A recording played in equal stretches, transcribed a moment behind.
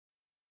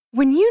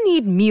When you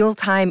need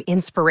mealtime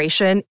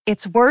inspiration,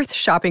 it's worth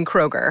shopping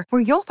Kroger,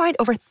 where you'll find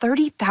over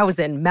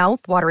 30,000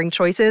 mouth-watering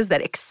choices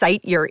that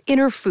excite your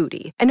inner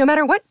foodie. And no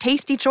matter what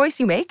tasty choice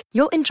you make,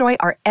 you'll enjoy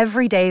our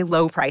everyday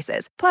low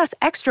prices, plus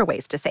extra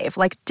ways to save,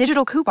 like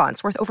digital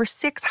coupons worth over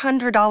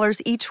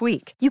 $600 each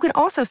week. You can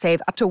also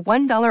save up to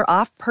 $1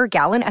 off per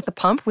gallon at the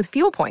pump with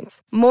fuel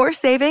points. More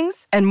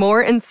savings and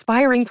more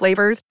inspiring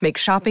flavors make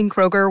shopping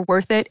Kroger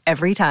worth it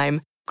every time.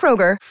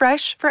 Kroger,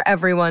 fresh for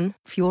everyone.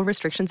 Fuel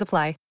restrictions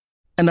apply.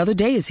 Another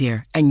day is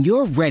here, and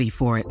you're ready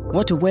for it.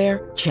 What to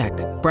wear? Check.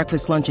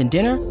 Breakfast, lunch, and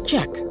dinner?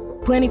 Check.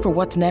 Planning for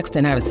what's next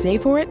and how to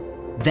save for it?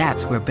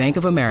 That's where Bank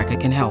of America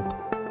can help.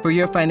 For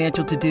your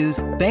financial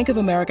to-dos, Bank of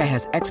America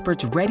has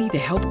experts ready to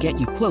help get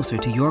you closer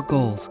to your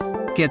goals.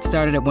 Get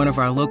started at one of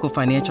our local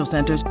financial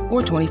centers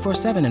or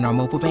 24/7 in our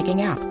mobile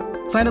banking app.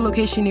 Find a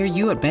location near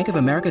you at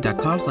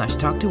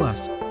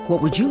bankofamerica.com/talktous.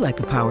 What would you like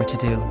the power to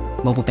do?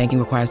 Mobile banking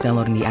requires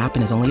downloading the app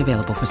and is only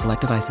available for select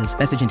devices.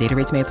 Message and data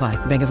rates may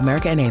apply. Bank of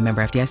America N.A.,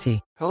 member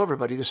FDIC. Hello,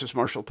 everybody. This is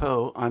Marshall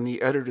Poe. I'm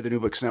the editor of the New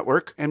Books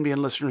Network.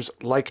 NBN listeners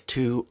like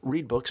to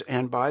read books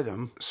and buy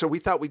them. So we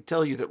thought we'd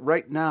tell you that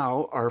right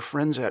now, our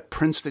friends at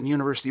Princeton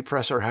University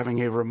Press are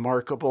having a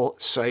remarkable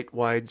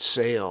site-wide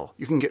sale.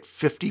 You can get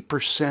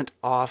 50%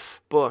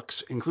 off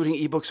books, including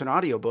ebooks and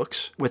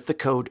audiobooks, with the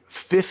code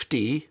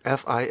 50,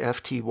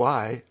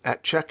 F-I-F-T-Y,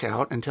 at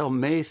checkout until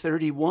May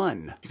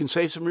 31. You can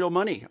save some real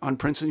money on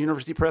Princeton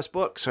University Press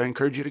books. I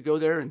encourage you to go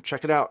there and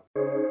check it out.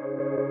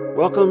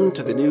 Welcome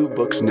to the New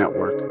Books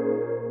Network.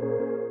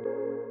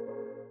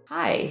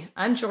 Hi,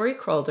 I'm Jory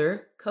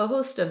Krolder,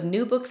 co-host of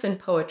New Books and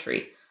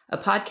Poetry, a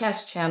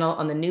podcast channel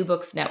on the New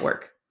Books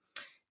Network.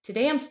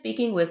 Today I'm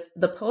speaking with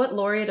the Poet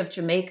Laureate of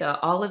Jamaica,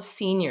 Olive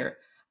Senior,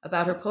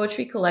 about her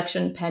poetry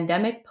collection,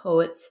 Pandemic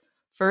Poets,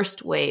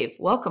 First Wave.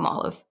 Welcome,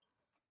 Olive.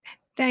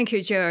 Thank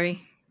you,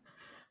 Jory.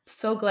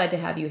 So glad to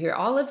have you here.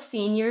 Olive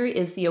Senior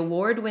is the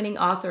award-winning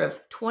author of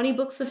 20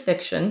 books of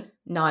fiction,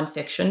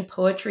 nonfiction,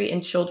 poetry,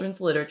 and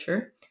children's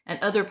literature, and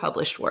other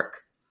published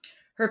work.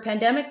 Her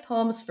Pandemic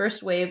Poems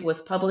First Wave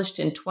was published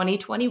in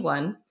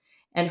 2021,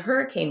 and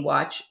Hurricane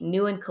Watch,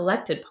 New and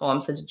Collected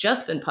Poems, has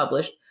just been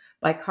published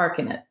by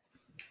Carcanet.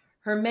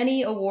 Her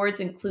many awards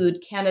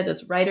include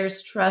Canada's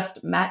Writers'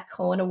 Trust Matt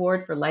Cohen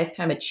Award for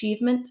Lifetime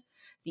Achievement,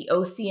 the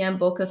OCM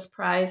Bocas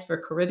Prize for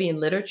Caribbean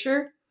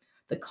Literature,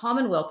 the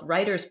Commonwealth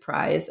Writers'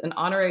 Prize, an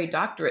honorary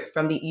doctorate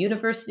from the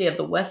University of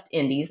the West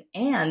Indies,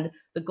 and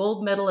the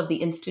Gold Medal of the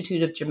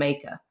Institute of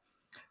Jamaica.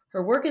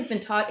 Her work has been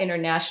taught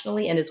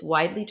internationally and is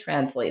widely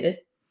translated.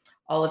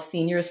 Olive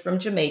Senior is from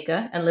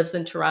Jamaica and lives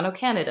in Toronto,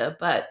 Canada,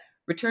 but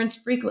returns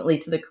frequently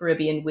to the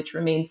Caribbean, which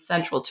remains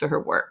central to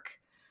her work.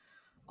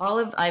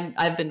 Olive,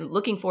 I've been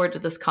looking forward to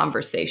this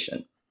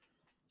conversation.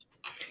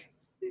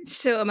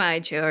 So am I,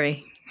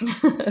 Jory.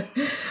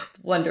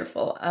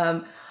 Wonderful.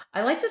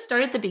 I like to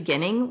start at the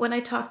beginning when I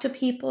talk to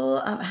people.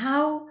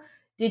 How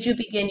did you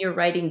begin your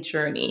writing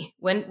journey?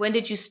 When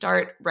did you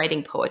start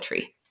writing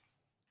poetry?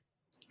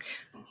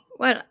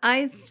 Well,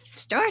 I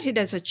started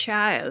as a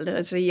child,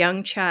 as a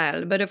young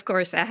child, but of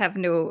course I have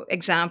no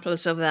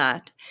examples of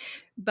that.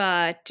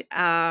 But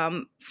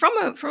from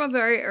a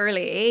very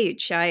early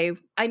age, I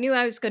knew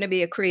I was going to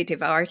be a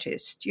creative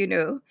artist,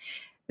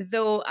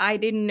 though I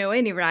didn't know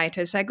any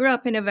writers. I grew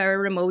up in a very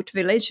remote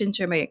village in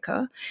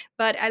Jamaica,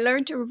 but I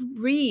learned to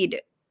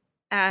read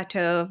at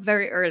a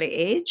very early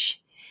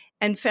age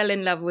and fell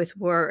in love with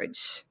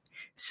words.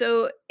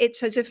 So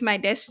it's as if my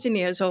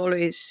destiny was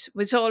always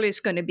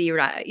going to be,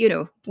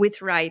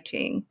 with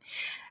writing.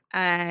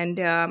 And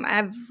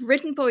I've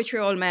written poetry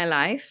all my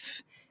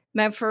life.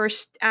 My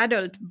first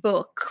adult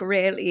book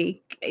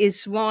really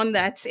is one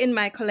that's in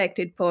my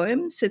collected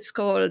poems. It's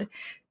called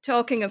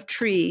Talking of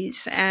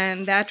Trees,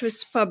 and that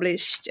was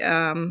published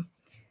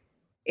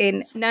in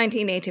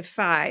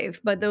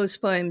 1985, but those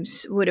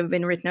poems would have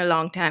been written a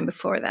long time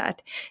before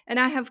that. And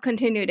I have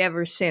continued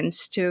ever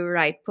since to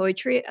write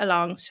poetry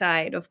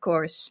alongside, of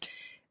course,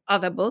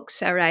 other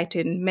books. I write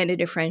in many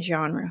different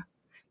genres,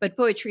 but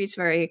poetry is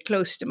very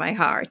close to my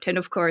heart. And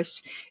of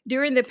course,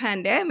 during the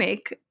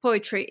pandemic,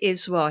 poetry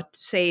is what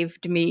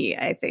saved me,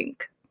 I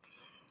think.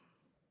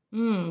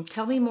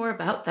 Tell me more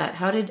about that.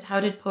 How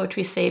did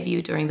poetry save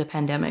you during the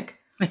pandemic?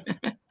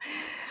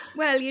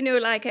 Well,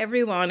 like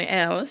everyone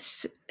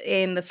else,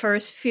 in the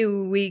first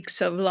few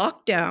weeks of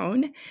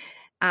lockdown,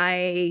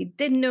 I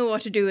didn't know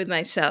what to do with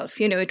myself.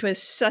 It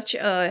was such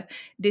a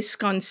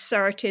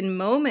disconcerting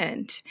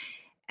moment.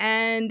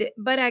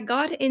 But I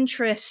got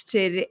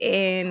interested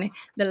in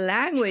the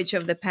language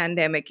of the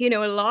pandemic. A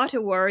lot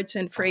of words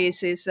and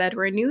phrases that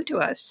were new to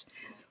us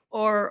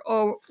or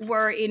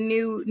were in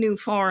new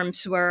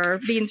forms were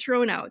being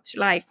thrown out,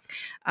 like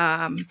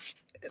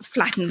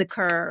flatten the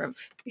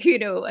curve,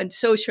 and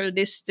social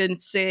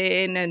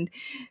distancing and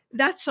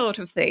that sort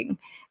of thing.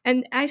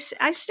 And I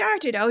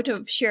started out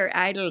of sheer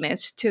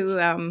idleness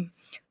to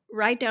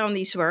write down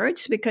these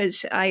words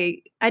because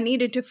I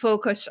needed to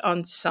focus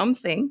on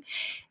something.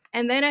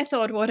 And then I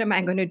thought, what am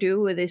I going to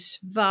do with this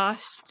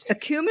vast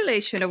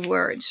accumulation of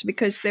words?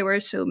 Because there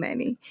were so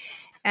many.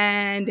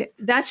 And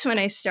that's when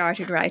I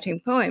started writing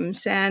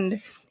poems.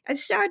 And I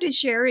started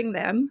sharing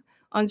them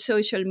on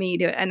social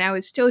media. And I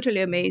was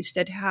totally amazed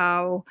at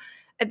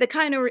at the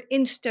kind of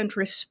instant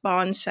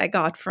response I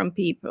got from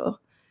people.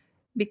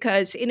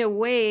 Because in a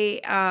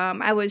way,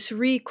 I was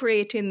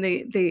recreating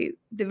the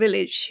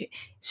village,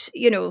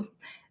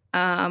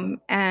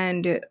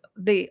 and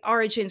the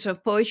origins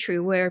of poetry,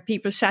 where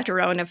people sat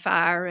around a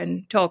fire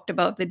and talked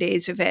about the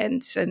day's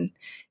events and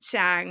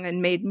sang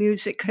and made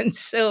music and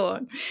so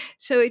on.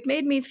 So it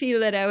made me feel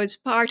that I was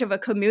part of a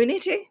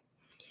community.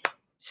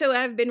 So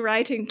I've been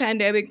writing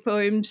pandemic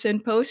poems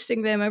and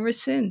posting them ever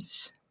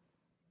since.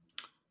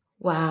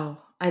 Wow.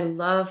 I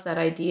love that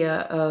idea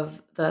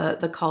of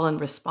the call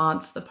and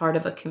response, the part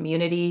of a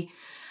community.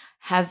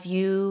 Have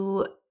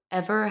you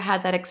ever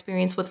had that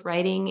experience with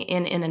writing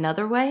in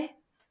another way?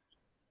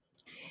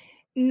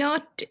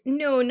 Not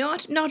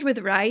with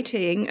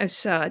writing as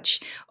such.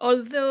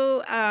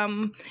 Although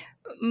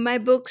my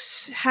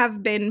books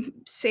have been,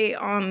 say,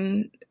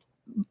 on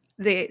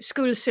the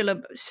school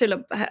syllabus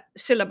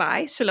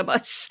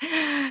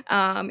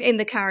in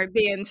the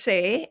Caribbean,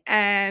 say,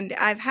 and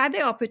I've had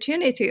the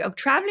opportunity of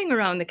traveling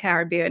around the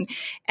Caribbean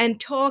and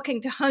talking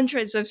to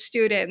hundreds of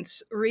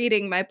students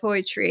reading my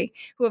poetry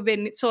who have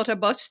been sort of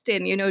bussed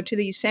in, to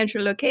these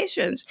central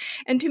locations.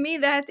 And to me,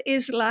 that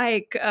is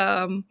like,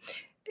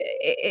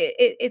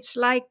 it's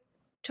like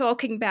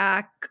talking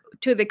back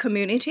to the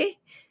community,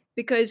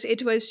 because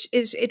it was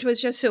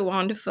just so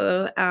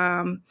wonderful.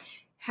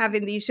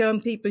 Having these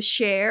young people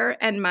share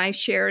and my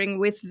sharing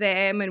with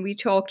them, and we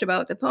talked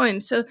about the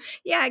poem. So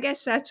yeah, I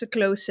guess that's the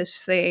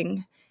closest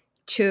thing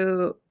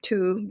to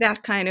that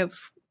kind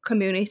of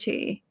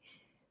community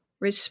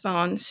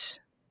response.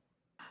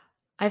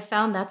 I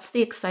found that's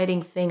the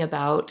exciting thing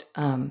about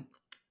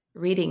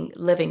reading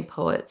living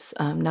poets.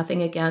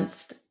 Nothing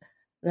against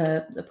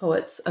the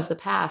poets of the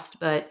past,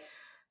 but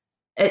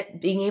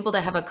being able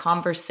to have a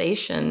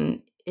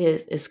conversation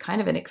is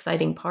kind of an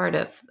exciting part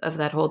of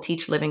that whole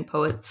Teach Living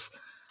Poets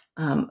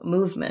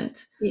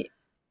movement.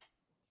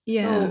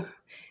 Yeah.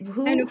 So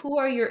who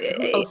are your?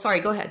 Oh, sorry.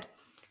 Go ahead.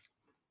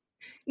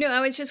 No,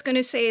 I was just going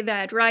to say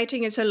that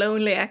writing is a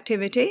lonely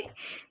activity.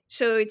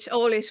 So it's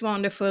always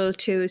wonderful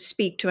to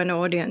speak to an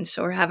audience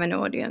or have an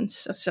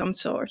audience of some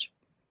sort.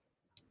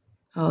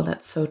 Oh,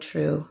 that's so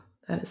true.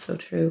 That is so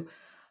true.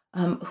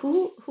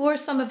 Who are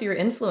some of your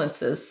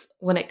influences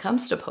when it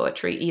comes to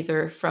poetry,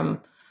 either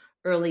from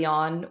early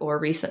on or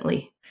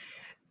recently?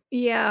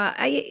 Yeah,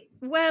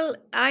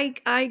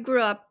 I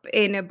grew up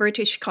in a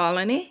British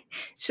colony,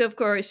 so of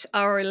course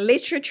our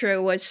literature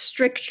was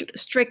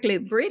strictly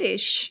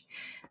British,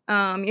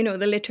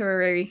 the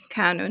literary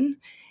canon.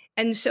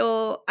 And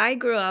so I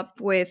grew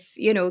up with,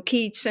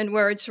 Keats and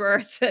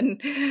Wordsworth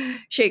and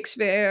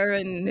Shakespeare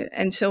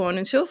and so on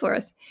and so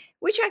forth,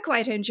 which I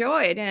quite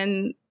enjoyed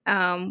and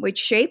which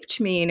shaped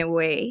me in a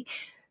way.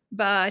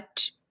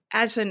 But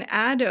as an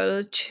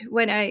adult,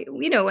 when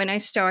I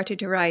started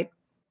to write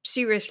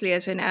seriously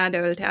as an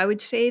adult, I would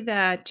say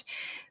that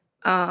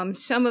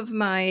some of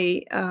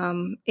my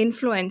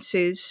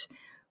influences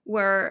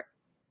were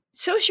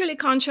socially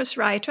conscious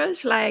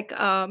writers like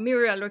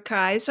Muriel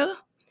Rukeyser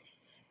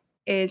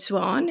is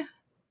one,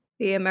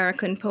 the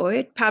American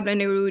poet, Pablo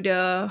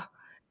Neruda,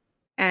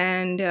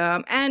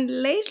 and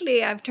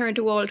lately I've turned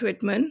to Walt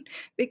Whitman,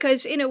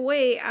 because in a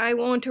way I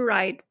want to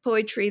write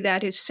poetry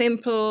that is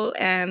simple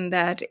and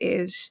that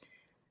is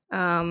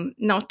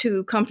not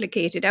too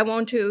complicated. I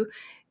want to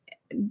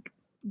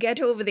get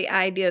over the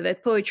idea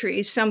that poetry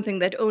is something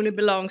that only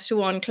belongs to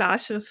one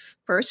class of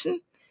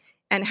person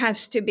and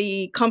has to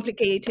be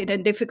complicated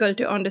and difficult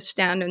to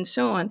understand and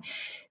so on.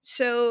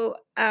 So,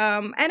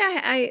 and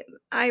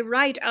I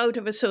write out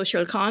of a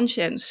social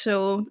conscience.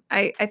 So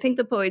I think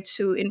the poets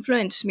who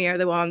influence me are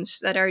the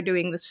ones that are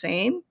doing the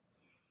same.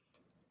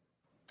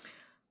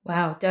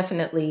 Wow,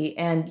 definitely.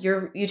 And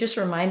you just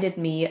reminded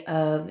me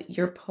of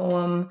your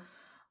poem,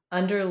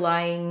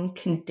 Underlying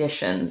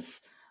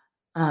Conditions.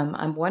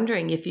 I'm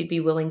wondering if you'd be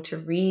willing to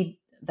read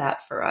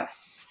that for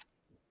us.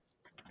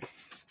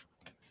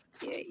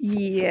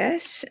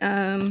 Yes.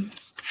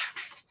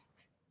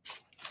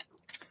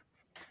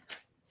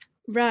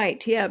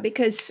 Right. Yeah.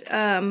 Because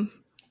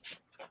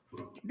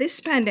this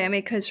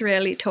pandemic has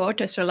really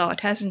taught us a lot,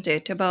 hasn't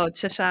it, about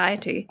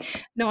society?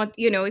 Not,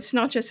 it's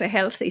not just a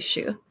health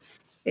issue.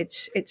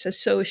 It's a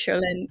social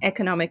and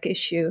economic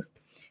issue.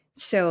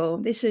 So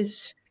this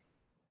is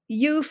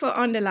U for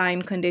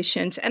Underlying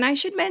Conditions. And I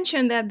should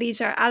mention that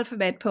these are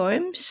alphabet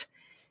poems.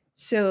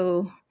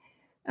 So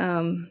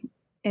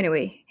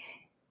anyway,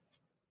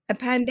 a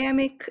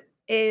pandemic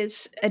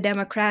is a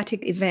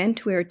democratic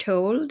event, we're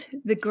told,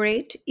 the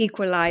great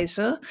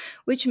equalizer,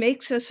 which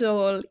makes us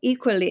all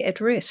equally at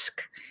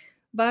risk.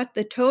 But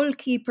the toll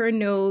keeper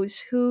knows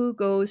who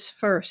goes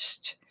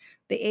first: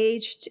 the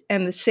aged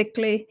and the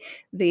sickly,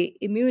 the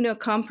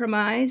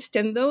immunocompromised,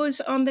 and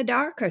those on the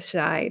darker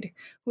side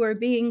who are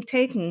being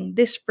taken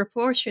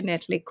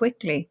disproportionately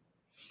quickly.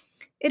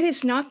 It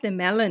is not the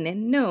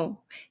melanin,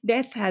 no.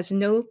 Death has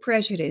no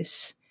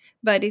prejudice.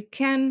 but it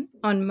can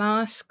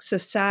unmask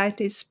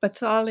society's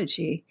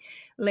pathology,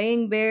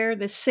 laying bare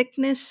the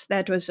sickness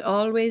that was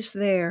always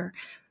there,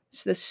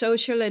 the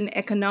social and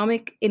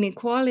economic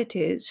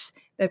inequalities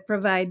that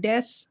provide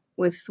death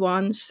with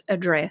one's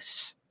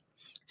address.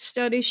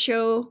 Studies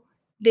show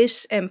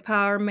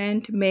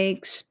disempowerment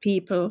makes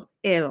people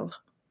ill.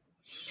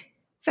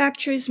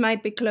 Factories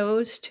might be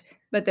closed,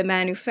 but the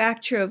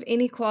manufacture of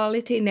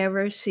inequality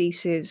never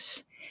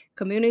ceases.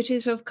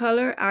 Communities of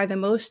color are the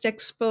most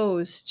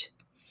exposed.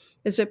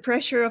 As the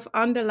pressure of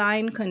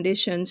underlying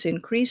conditions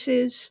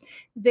increases,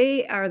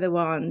 they are the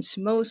ones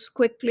most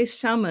quickly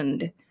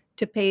summoned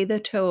to pay the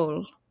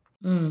toll.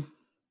 Mm,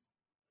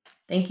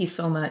 thank you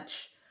so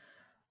much.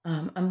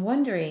 I'm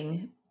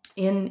wondering,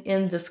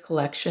 in this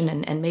collection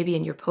and maybe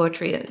in your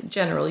poetry in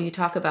general, you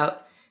talk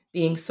about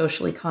being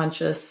socially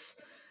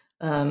conscious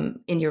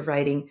in your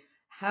writing.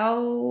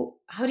 How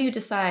do you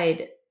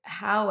decide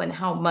how and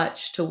how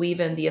much to weave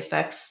in the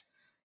effects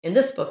in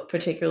this book,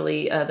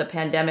 particularly the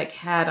pandemic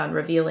had on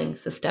revealing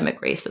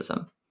systemic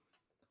racism?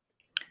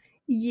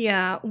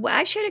 Yeah, well,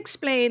 I should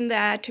explain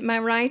that my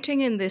writing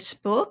in this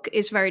book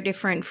is very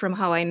different from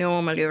how I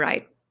normally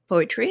write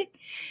poetry.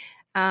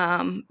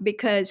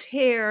 Because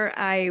here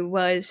I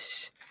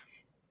was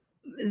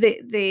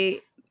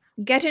the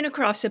getting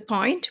across a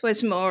point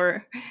was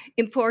more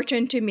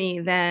important to me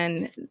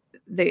than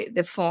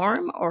the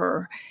form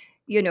or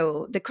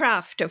the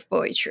craft of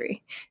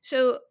poetry.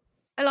 So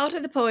a lot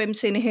of the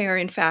poems in here,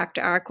 in fact,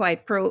 are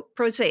quite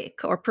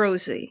prosaic or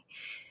prosy.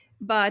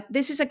 But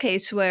this is a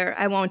case where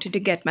I wanted to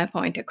get my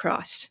point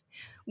across.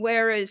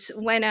 Whereas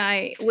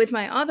with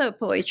my other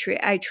poetry,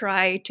 I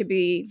try to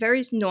be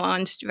very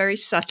nuanced, very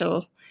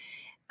subtle.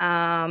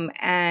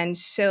 And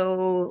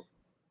so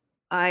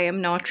I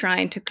am not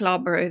trying to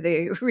clobber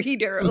the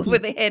reader over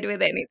the head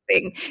with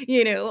anything,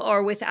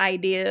 or with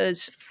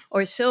ideas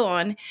or so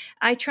on.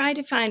 I try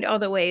to find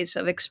other ways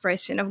of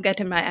expressing, of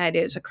getting my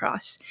ideas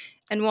across.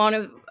 And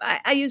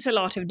I use a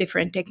lot of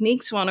different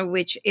techniques, one of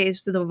which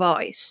is the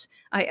voice.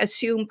 I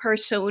assume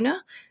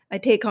persona. I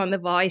take on the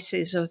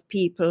voices of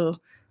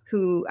people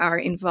who are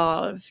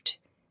involved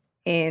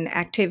in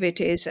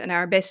activities and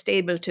are best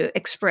able to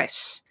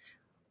express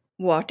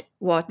what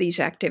these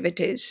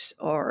activities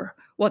or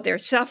what they're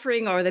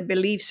suffering or the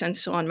beliefs and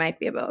so on might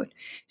be about.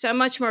 So I'm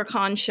much more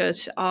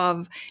conscious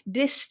of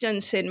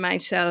distancing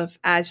myself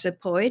as a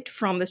poet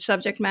from the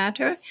subject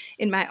matter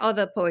in my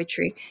other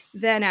poetry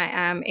than I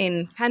am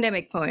in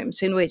pandemic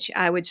poems, in which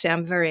I would say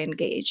I'm very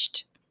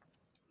engaged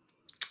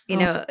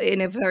in Oh,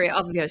 a very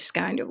obvious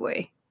kind of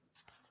way.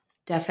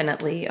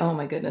 definitely. Oh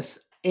my goodness.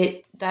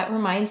 That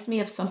reminds me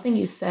of something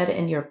you said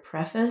in your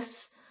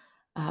preface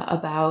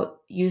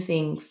about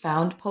using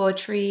found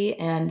poetry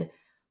and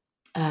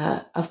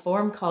a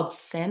form called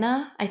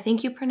Sena, I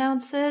think you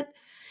pronounce it,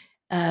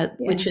 Yeah.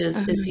 which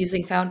is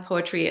using found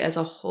poetry as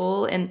a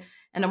whole. And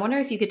I wonder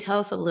if you could tell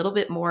us a little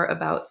bit more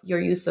about your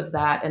use of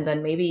that, and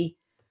then maybe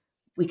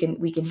we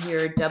can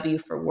hear W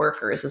for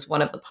Workers is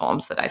one of the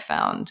poems that I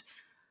found.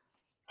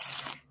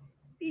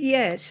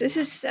 Yes, this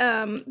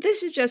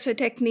is just a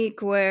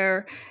technique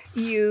where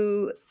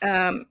you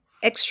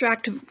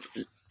extract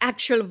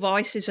actual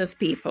voices of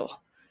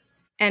people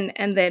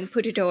and then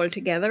put it all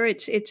together.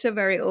 It's a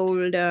very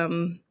old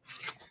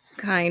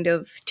kind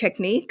of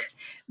technique,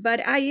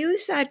 but I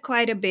use that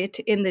quite a bit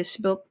in this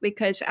book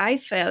because I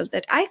felt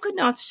that I could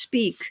not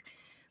speak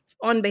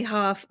on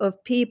behalf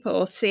of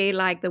people, say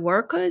like the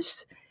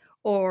workers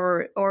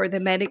or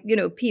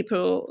the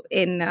people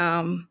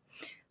in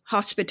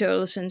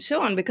hospitals and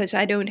so on, because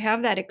I don't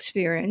have that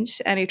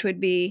experience, and it would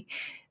be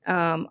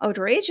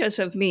outrageous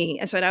of me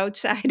as an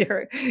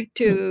outsider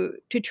to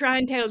try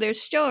and tell their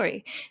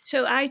story.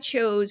 So I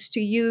chose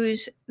to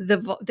use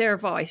their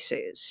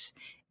voices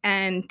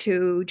and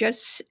to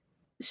just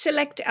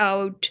select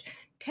out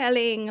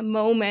telling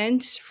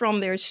moments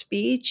from their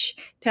speech,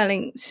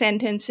 telling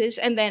sentences,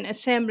 and then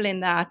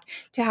assembling that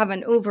to have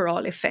an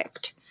overall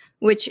effect,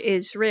 which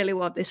is really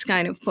what this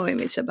kind of poem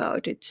is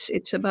about.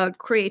 It's about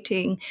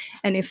creating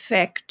an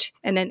effect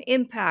and an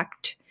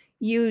impact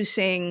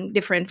using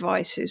different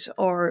voices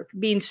or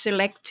being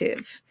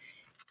selective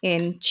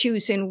in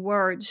choosing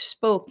words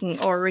spoken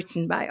or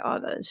written by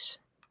others.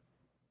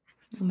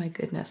 Oh my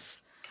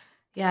goodness.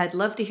 Yeah, I'd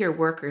love to hear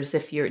Workers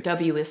if your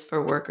W is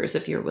for Workers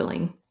if you're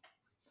willing.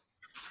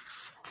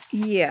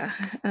 Yeah.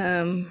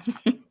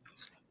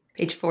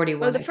 Page 41.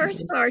 Well, the I think it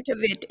first is. part of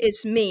it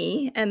is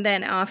me, and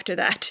then after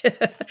that,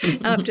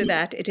 after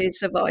that, it is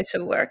the voice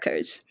of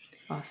workers.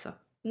 Awesome.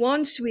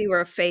 Once we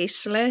were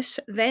faceless,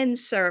 then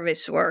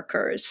service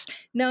workers.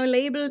 Now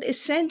labeled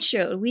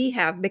essential, we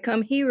have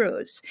become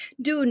heroes.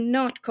 Do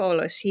not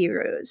call us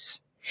heroes.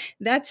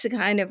 That's the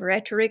kind of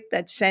rhetoric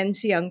that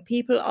sends young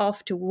people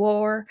off to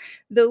war,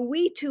 though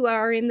we too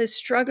are in the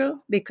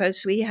struggle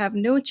because we have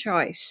no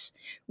choice.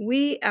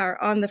 We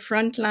are on the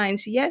front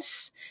lines,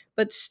 yes,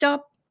 but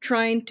stop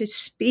trying to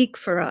speak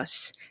for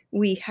us.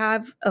 We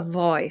have a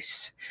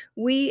voice.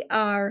 We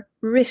are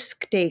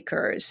risk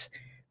takers,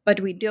 but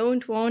we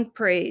don't want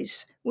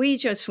praise. We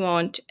just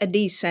want a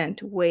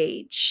decent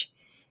wage.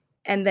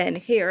 And then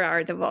here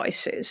are the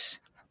voices.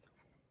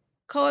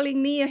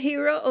 Calling me a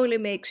hero only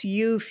makes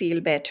you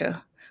feel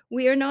better.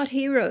 We are not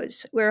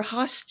heroes. We're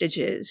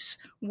hostages.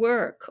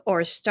 Work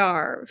or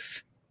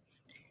starve.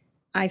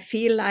 I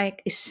feel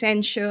like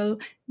essential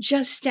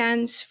just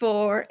stands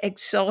for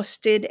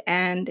exhausted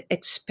and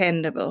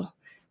expendable.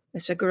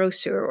 As a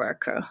grocery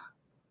worker,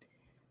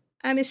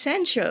 I'm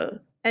essential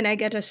and I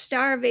get a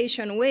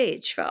starvation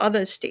wage for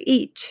others to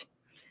eat.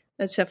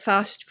 That's a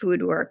fast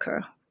food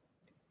worker.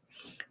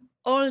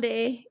 All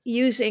day,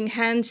 using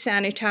hand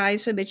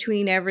sanitizer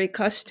between every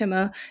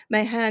customer,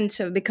 my hands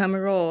have become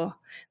raw.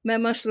 My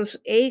muscles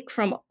ache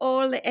from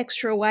all the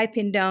extra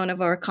wiping down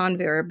of our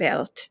conveyor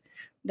belt.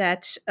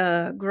 That's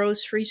a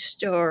grocery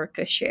store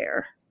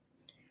cashier.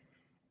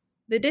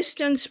 The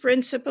distance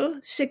principle,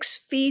 6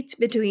 feet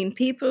between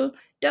people,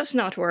 does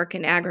not work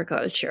in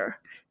agriculture.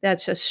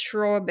 That's a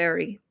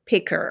strawberry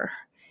picker.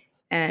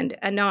 And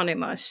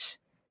anonymous.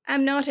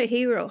 I'm not a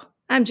hero.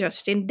 I'm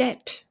just in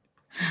debt.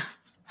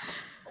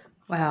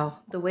 Wow,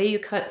 the way you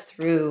cut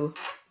through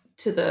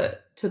to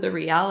the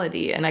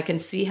reality, and I can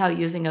see how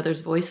using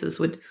others' voices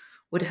would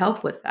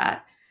help with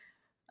that.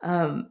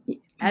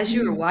 As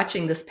you were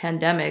watching this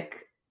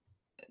pandemic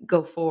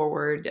go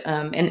forward,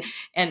 and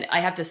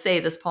I have to say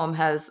this poem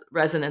has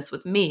resonance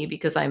with me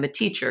because I'm a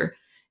teacher,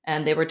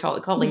 and they were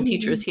calling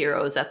teachers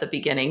heroes at the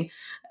beginning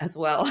as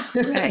well.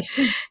 Right.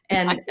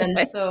 and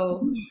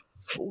so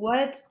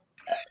what?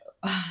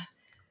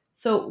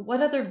 So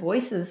what other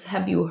voices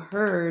have you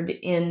heard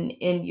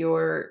in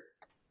your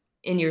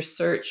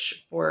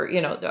search for,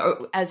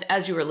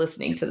 as you were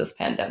listening to this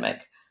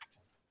pandemic?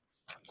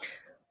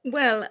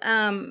 Well,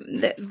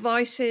 the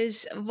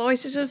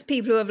voices of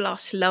people who have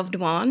lost loved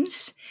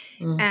ones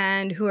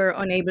and who are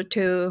unable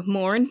to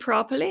mourn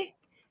properly.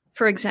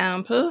 For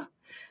example,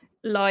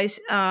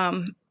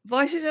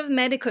 voices of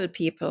medical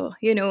people,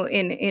 in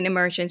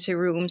emergency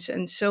rooms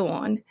and so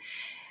on.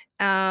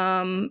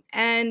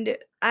 And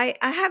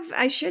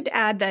I should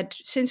add that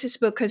since this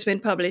book has been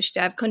published,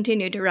 I've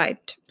continued to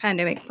write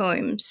pandemic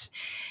poems.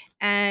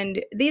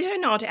 And these are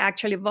not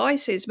actually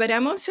voices, but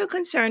I'm also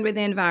concerned with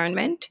the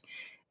environment.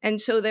 And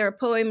so there are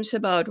poems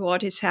about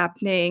what is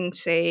happening,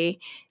 say,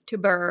 to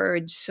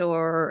birds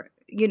or,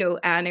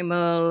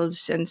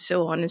 animals and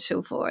so on and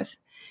so forth.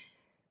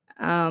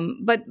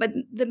 But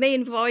the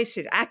main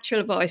voices,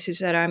 actual voices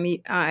that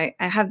I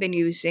have been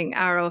using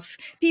are of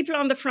people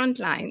on the front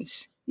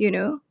lines,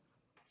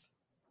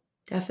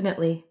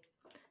 Definitely.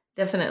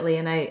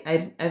 And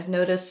I've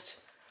noticed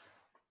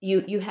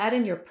you had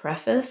in your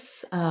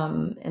preface,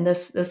 and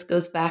this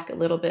goes back a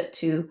little bit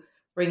to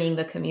bringing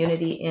the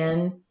community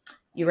in.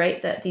 You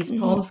write that these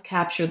poems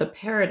capture the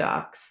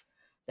paradox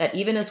that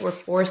even as we're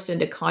forced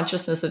into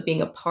consciousness of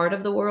being a part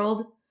of the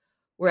world,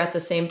 we're at the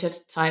same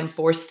time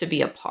forced to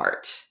be a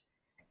part.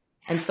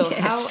 And so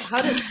yes.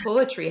 How does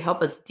poetry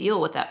help us deal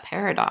with that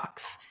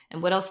paradox?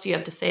 And what else do you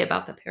have to say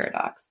about the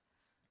paradox?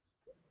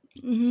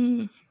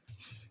 Mm-hmm.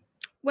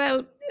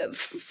 Well,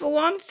 for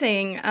one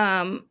thing,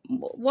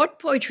 what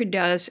poetry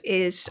does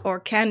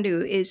can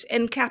do is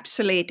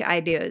encapsulate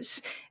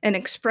ideas and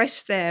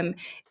express them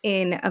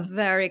in a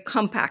very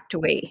compact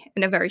way,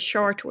 in a very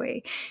short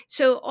way.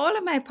 So all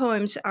of my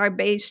poems are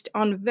based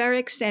on very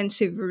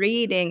extensive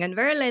reading and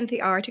very lengthy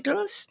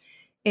articles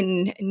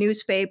in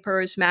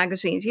newspapers,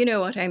 magazines, you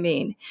know what I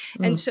mean.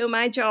 And so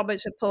my job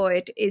as a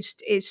poet is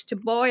to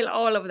boil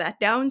all of that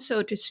down,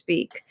 so to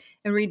speak,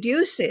 and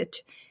reduce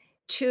it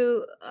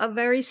to a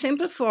very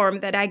simple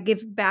form that I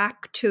give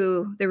back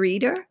to the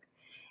reader,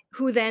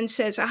 who then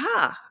says,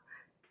 aha,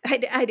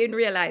 I didn't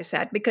realize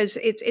that, because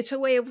it's a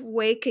way of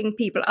waking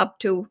people up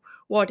to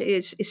what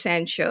is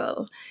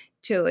essential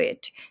to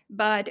it.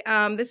 But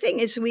the thing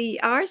is, we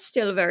are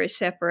still very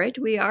separate.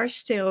 We are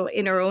still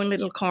in our own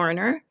little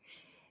corner.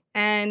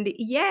 And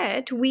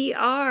yet we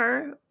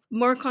are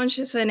more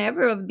conscious than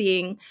ever of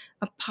being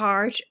a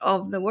part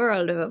of the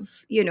world, of,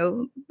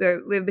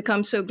 we've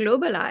become so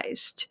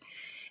globalized.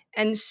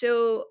 And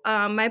so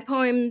my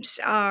poems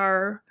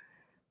are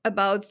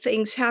about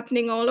things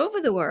happening all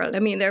over the world. I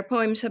mean, there are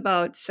poems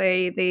about,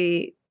 say,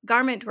 the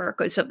garment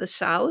workers of the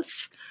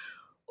South,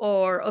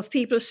 or of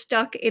people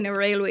stuck in a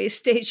railway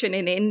station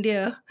in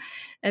India,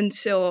 and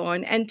so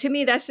on. And to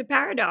me, that's a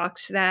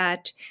paradox,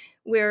 that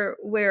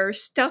we're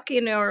stuck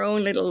in our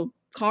own little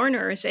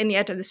corners, and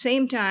yet at the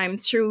same time,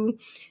 through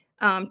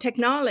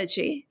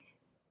technology,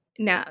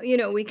 now,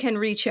 we can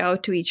reach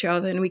out to each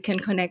other and we can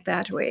connect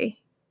that way.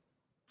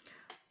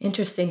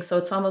 Interesting. So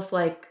it's almost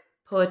like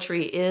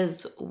poetry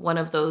is one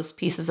of those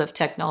pieces of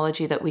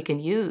technology that we can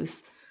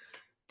use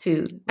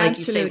to, like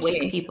Absolutely. you say,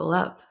 wake people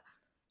up.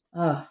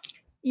 Oh.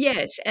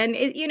 Yes, and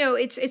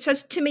it's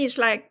just, to me, it's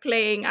like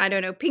playing, I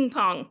don't know, ping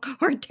pong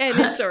or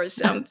tennis or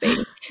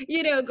something,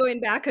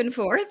 going back and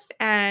forth.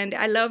 And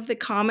I love the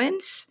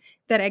comments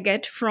that I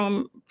get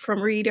from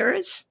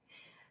readers.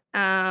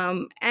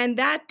 And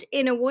that,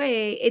 in a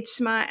way,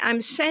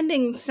 I'm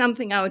sending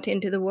something out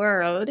into the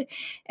world,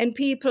 and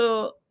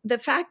the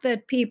fact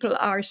that people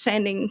are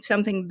sending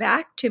something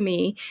back to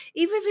me,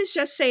 even if it's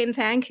just saying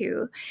thank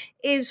you,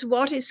 is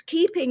what is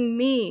keeping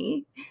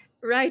me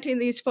writing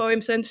these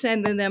poems and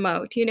sending them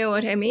out. You know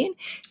what I mean?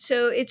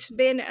 So it's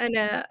been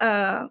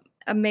a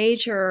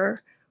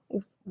major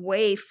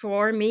way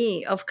for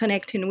me of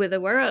connecting with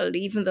the world,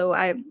 even though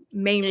I'm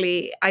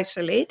mainly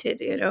isolated,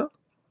 you know?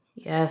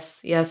 Yes,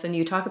 yes. And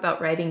you talk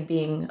about writing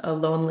being a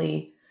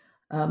lonely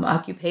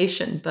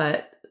occupation,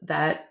 but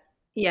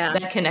Yeah.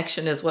 that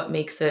connection is what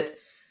makes it.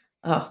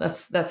 Oh,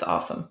 that's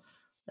awesome.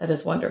 That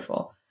is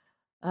wonderful.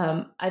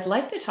 I'd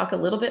like to talk a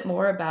little bit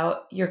more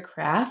about your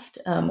craft.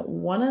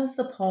 One of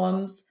the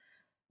poems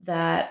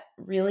that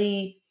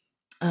really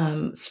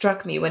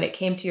struck me when it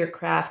came to your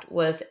craft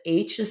was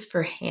H is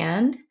for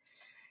hand,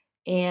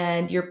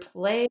 and your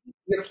play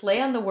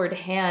on the word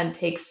hand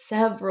takes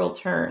several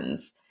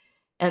turns.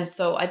 And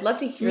so I'd love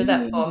to hear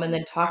that Mhm. poem and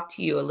then talk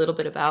to you a little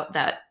bit about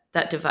that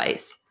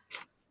device.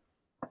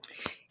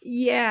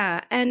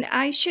 Yeah, and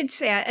I should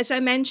say, as I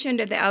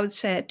mentioned at the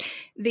outset,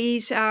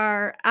 these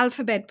are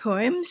alphabet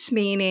poems,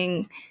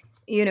 meaning,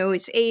 you know,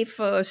 it's A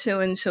for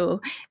so and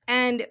so.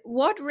 And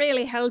what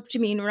really helped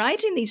me in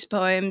writing these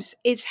poems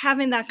is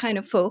having that kind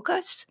of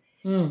focus,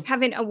 Mm.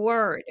 having a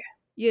word,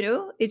 you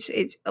know,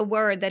 it's a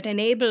word that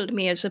enabled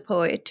me as a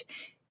poet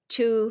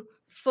to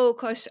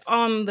focus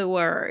on the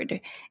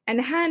word.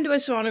 And hand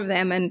was one of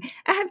them. And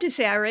I have to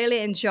say, I really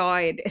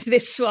enjoyed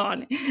this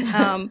one.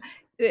 Um,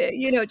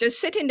 you know,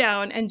 just sitting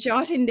down and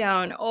jotting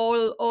down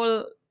all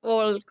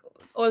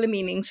the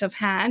meanings of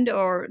hand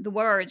or the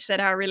words that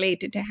are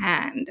related to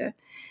hand.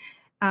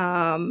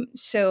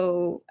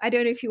 So I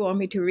don't know if you want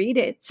me to read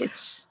it.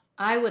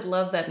 I would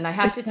love that. And I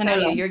have It's to kind of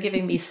tell you, long. you're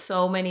giving me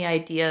so many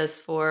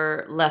ideas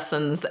for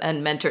lessons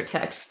and mentor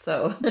texts.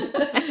 So,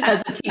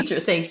 as a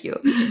teacher, thank you.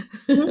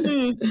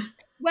 Mhm.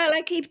 Well,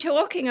 I keep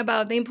talking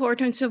about the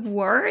importance of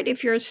word.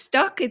 If you're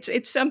stuck,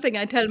 it's something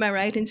I tell my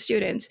writing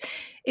students.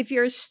 If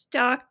you're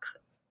stuck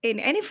in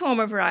any form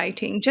of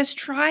writing, just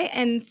try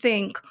and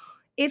think,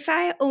 if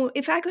I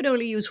could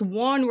only use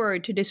one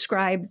word to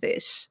describe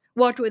this,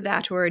 what would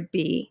that word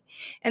be?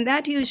 And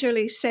that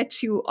usually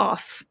sets you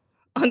off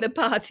on the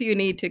path you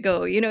need to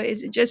go. You know,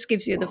 it just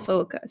gives you the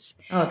focus.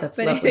 Oh, that's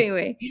But lovely.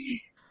 anyway,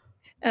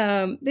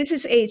 this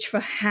is H for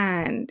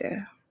hand.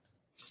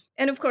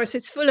 And of course,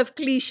 it's full of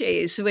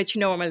cliches, which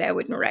normally I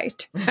wouldn't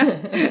write.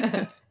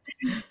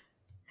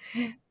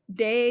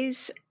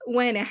 Days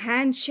when a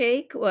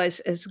handshake was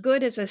as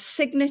good as a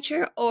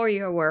signature or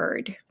your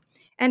word.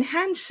 And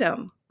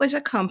handsome was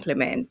a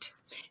compliment.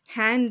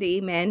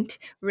 Handy meant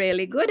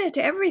really good at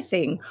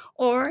everything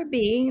or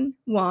being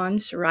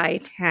one's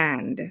right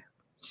hand.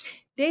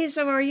 Days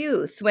of our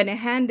youth when a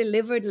hand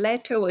delivered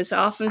letter was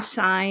often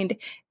signed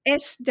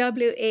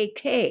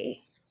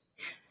SWAK.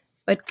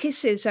 But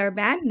kisses are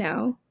bad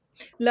now.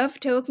 Love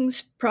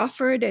tokens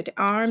proffered at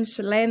arm's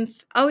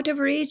length, out of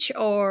reach,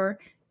 or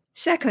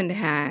second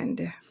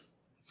hand.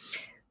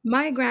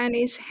 My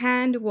granny's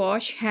hand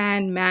wash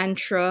hand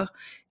mantra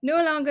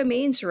no longer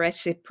means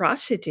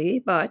reciprocity,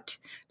 but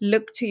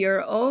look to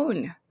your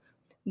own.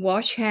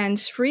 Wash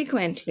hands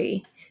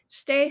frequently.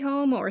 Stay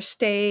home or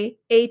stay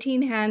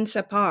 18 hands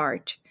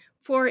apart,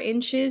 4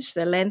 inches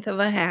the length of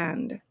a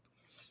hand.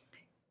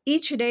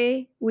 Each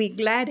day, we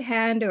glad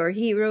hand our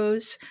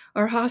heroes,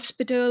 our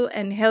hospital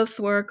and health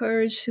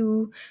workers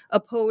who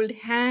uphold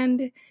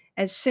hand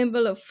as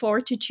symbol of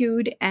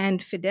fortitude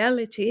and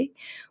fidelity,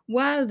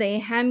 while they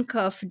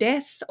handcuff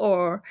death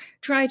or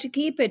try to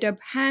keep it a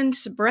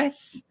hand's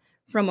breadth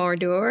from our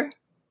door.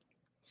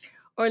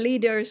 Our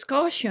leaders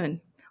caution.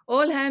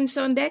 All hands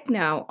on deck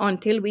now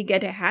until we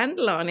get a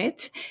handle on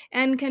it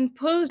and can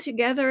pull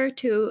together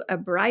to a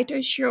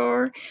brighter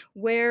shore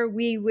where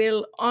we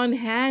will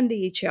unhand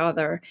each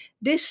other,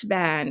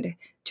 disband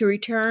to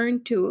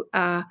return to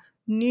a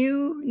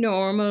new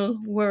normal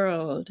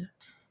world.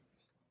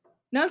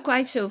 Not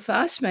quite so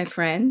fast, my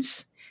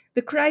friends.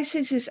 The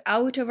crisis is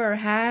out of our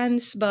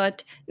hands,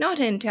 but not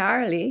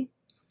entirely.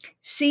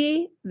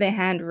 See the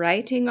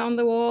handwriting on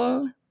the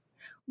wall?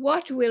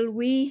 What will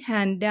we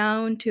hand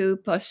down to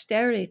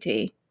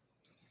posterity?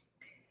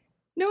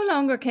 No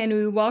longer can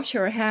we wash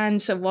our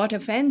hands of what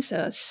offends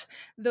us,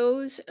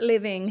 those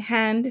living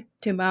hand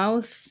to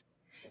mouth.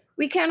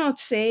 We cannot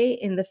say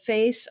in the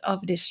face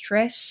of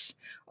distress,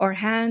 our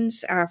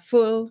hands are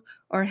full,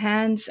 our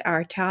hands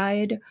are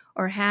tied,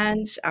 our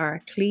hands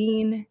are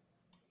clean.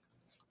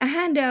 A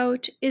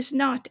handout is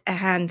not a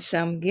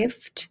handsome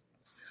gift.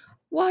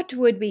 What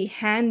would be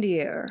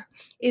handier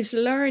is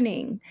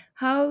learning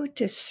how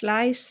to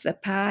slice the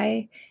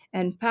pie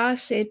and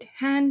pass it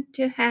hand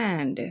to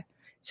hand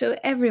so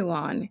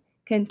everyone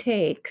can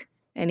take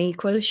an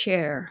equal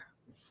share.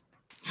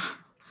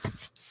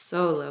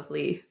 So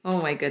lovely. Oh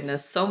my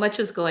goodness. So much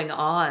is going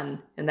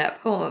on in that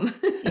poem.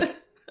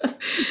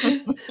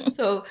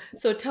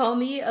 So tell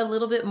me a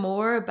little bit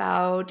more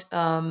about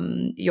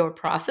your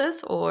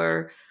process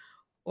or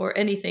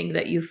anything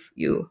that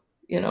you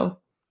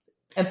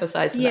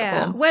emphasized in that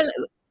Yeah, poem.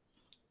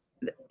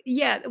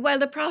 well,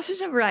 the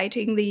process of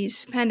writing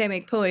these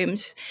pandemic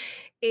poems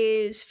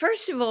is,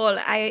 first of all,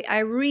 I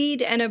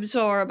read and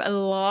absorb a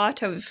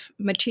lot of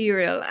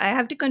material. I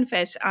have to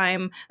confess,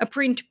 I'm a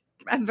print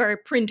I'm very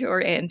print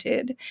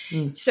oriented.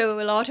 Mm. So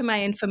a lot of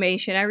my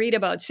information, I read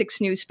about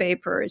 6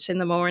 newspapers in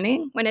the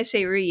morning. When I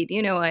say read,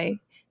 I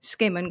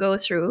skim and go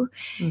through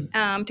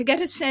Mm. to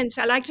get a sense.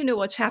 I like to know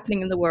what's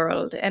happening in the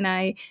world, and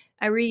I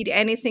read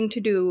anything to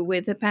do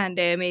with the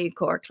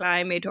pandemic or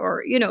climate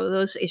or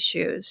those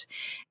issues,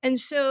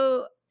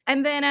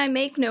 and then I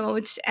make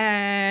notes,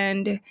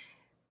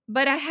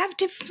 but I have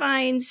to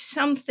find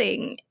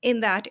something in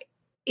that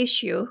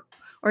issue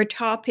or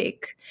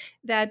topic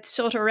that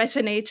sort of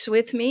resonates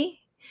with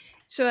me.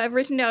 So I've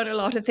written down a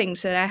lot of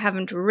things that I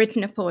haven't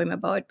written a poem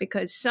about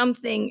because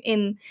something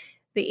in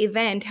the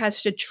event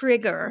has to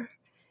trigger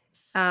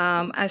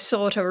a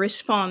sort of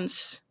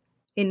response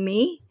in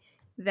me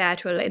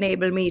that will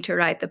enable me to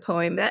write the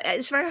poem.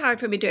 It's very hard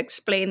for me to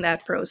explain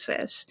that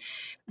process,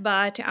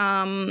 but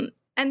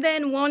and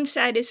then once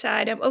I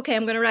decide, okay,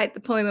 I'm going to write the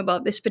poem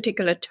about this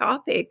particular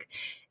topic,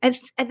 and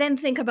then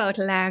think about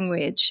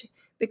language,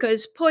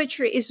 because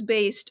poetry is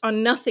based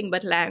on nothing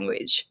but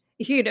language,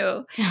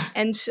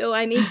 and so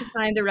I need to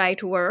find the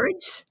right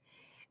words.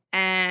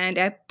 And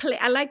I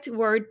like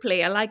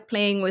wordplay. I like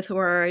playing with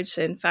words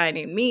and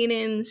finding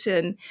meanings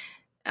and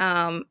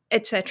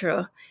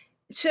etc.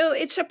 So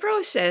it's a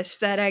process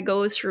that I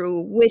go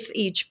through with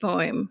each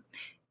poem,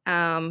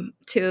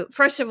 to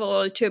first of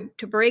all to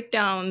break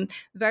down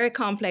very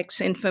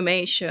complex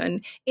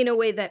information in a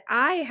way that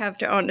I have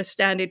to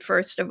understand it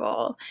first of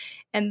all,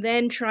 and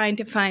then trying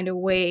to find a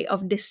way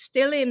of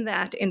distilling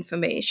that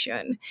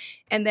information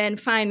and then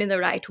finding the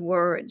right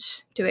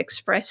words to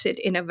express it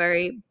in a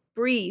very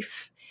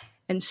brief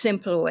and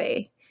simple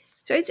way.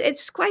 So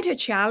it's quite a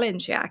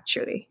challenge,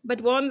 actually, but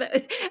one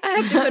that I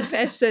have to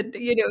confess that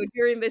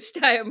during this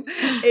time,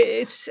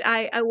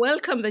 I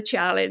welcome the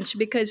challenge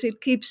because it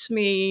keeps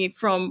me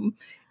from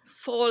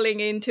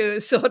falling into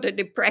sort of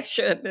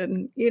depression,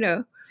 and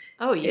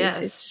Oh it, yes.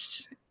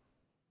 it's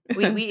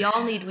We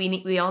all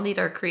need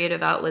our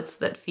creative outlets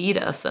that feed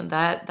us, and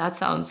that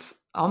sounds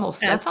like a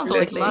lot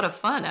absolutely. of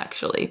fun,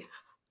 actually.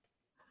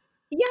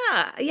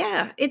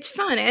 Yeah, it's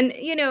fun. And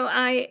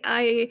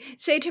I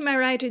say to my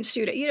writing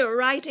student,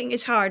 writing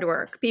is hard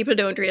work. People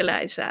don't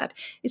realize that.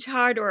 It's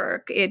hard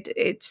work.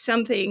 It's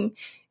something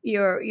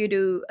you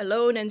do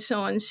alone and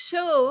so on.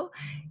 So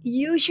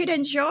you should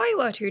enjoy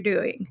what you're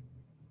doing.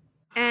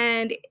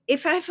 And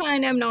if I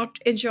find I'm not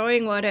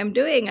enjoying what I'm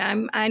doing,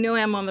 I know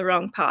I'm on the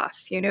wrong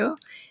path.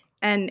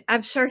 And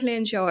I've certainly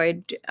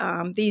enjoyed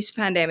these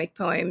pandemic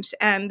poems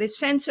and the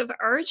sense of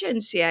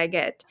urgency I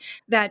get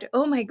that,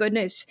 oh my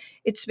goodness,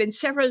 it's been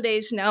several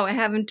days now. I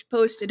haven't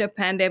posted a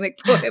pandemic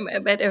poem. I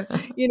better,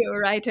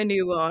 write a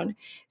new one.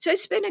 So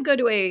it's been a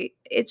good way.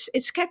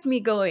 It's kept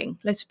me going.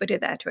 Let's put it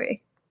that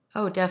way.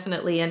 Oh,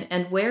 definitely.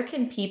 And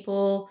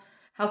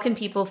how can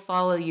people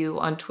follow you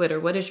on Twitter?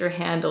 What is your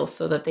handle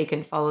so that they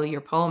can follow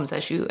your poems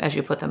as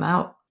you put them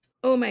out?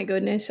 Oh my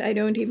goodness, I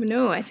don't even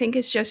know. I think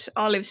it's just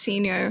Olive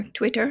Senior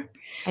Twitter.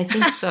 I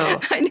think so.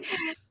 I-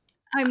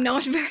 I'm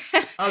not very,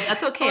 Oh,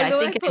 that's okay. I although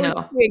I think I post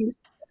know. things.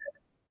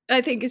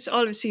 I think it's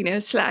Olive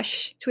Senior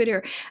 /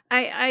 Twitter.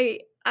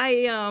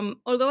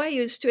 Although I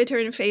use Twitter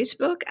and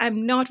Facebook,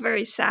 I'm not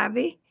very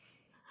savvy,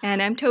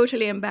 and I'm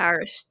totally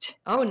embarrassed.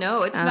 Oh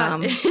no, it's not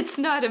Um, it's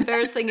not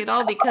embarrassing at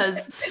all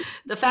because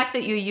the fact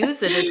that you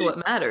use it is what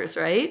matters,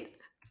 right?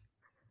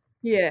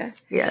 yeah,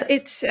 Yes.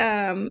 it's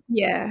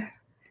yeah.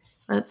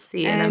 Let's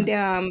see. And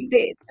And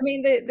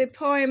the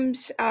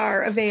poems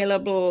are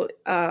available.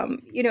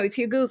 If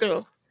you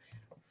Google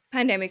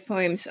pandemic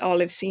poems,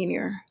 Olive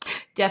Senior.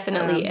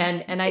 definitely.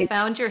 And I It's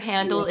found your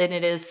handle, and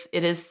it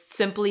is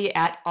simply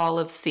at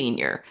Olive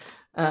Senior.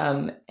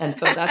 And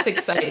so that's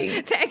exciting.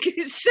 Thank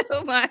you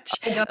so much.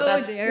 I know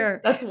Oh dear.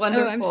 that's Oh, I'm so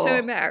wonderful.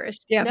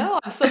 embarrassed. Yeah. No,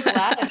 I'm so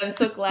glad. I'm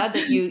so glad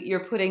that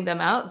you're putting them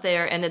out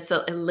there, and it's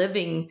a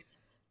living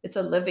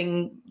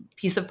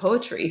piece of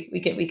poetry.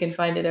 We can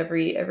find it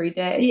every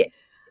day. Yeah.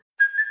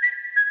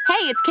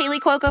 Hey, it's Kaylee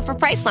Cuoco for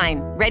Priceline.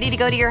 Ready to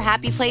go to your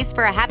happy place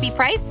for a happy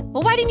price?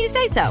 Well, why didn't you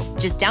say so?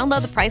 Just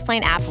download the Priceline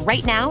app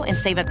right now and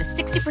save up to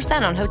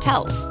 60% on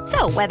hotels.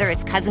 So whether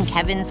it's Cousin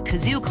Kevin's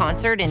Kazoo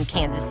concert in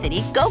Kansas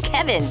City, go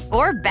Kevin,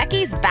 or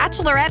Becky's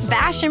Bachelorette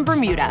Bash in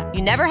Bermuda,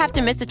 you never have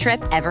to miss a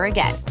trip ever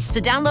again.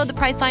 So download the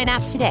Priceline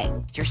app today.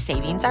 Your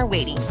savings are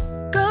waiting.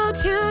 Go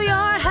to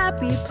your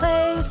happy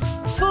place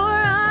for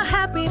a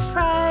happy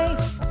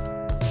price.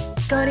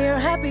 Go to your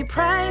happy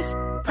price,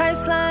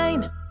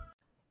 Priceline.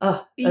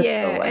 Oh, that's so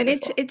Yeah, and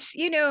wonderful. it's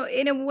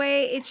in a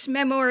way it's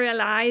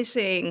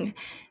memorializing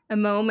a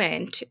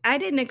moment. I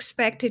didn't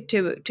expect it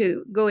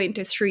to go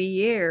into 3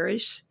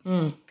 years.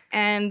 Mm.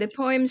 And the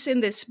poems in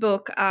this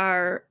book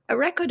are a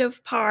record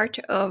of part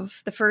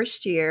of the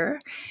first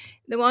year.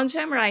 The ones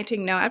I'm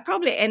writing now, I'd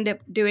probably end up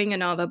doing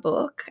another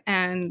book,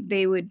 and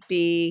they would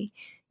be,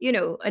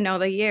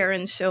 another year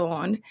and so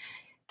on.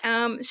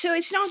 So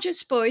it's not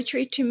just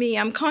poetry to me.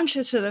 I'm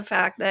conscious of the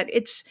fact that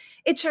it's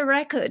a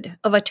record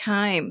of a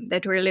time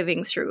that we're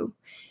living through.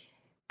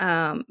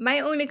 My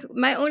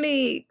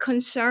only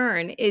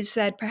concern is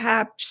that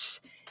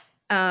perhaps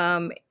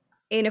in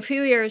a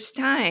few years'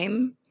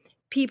 time,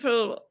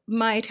 people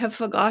might have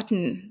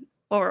forgotten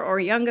or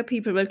younger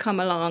people will come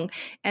along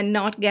and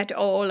not get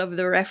all of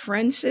the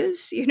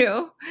references,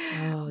 Oh,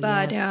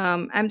 But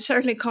yes. I'm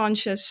certainly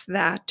conscious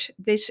that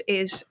this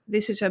is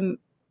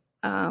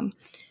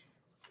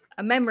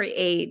a memory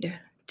aid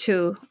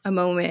to a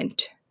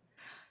moment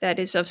that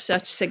is of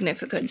such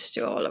significance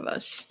to all of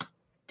us.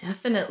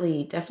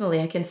 Definitely,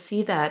 definitely. I can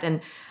see that.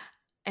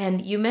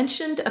 And you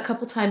mentioned a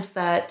couple times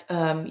that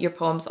your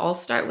poems all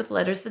start with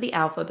letters of the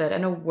alphabet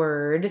and a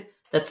word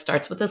that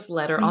starts with this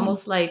letter, Mhm.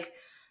 almost like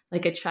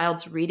a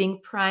child's reading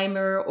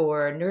primer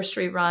or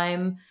nursery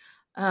rhyme.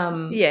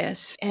 Um,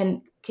 Yes.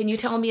 and can you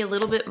tell me a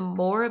little bit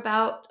more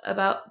about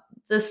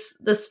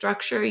the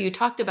structure? You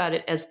talked about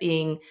it as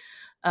being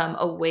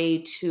a way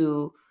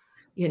to,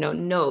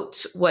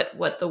 note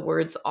what the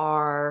words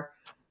are.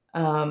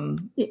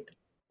 Um,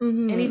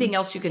 Mhm. Anything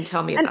else you can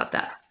tell me And about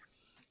that?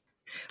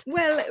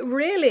 well,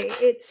 really,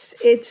 it's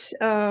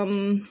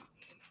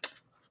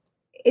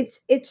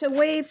a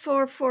way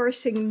for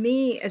forcing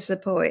me as a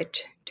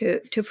poet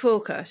to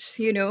focus.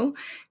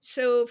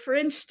 So, for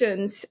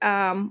instance,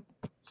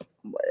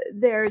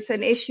 there's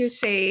an issue,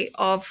 say,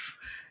 of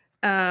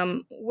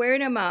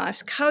wearing a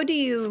mask. How do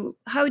you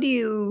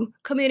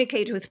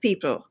communicate with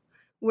people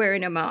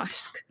wearing a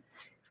mask?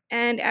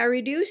 And I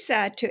reduce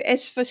that to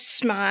S for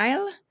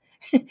smile,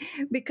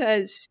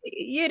 because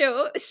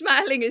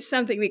smiling is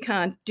something we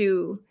can't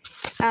do.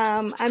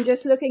 I'm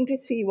just looking to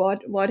see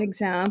what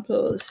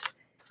examples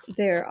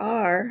there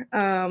are.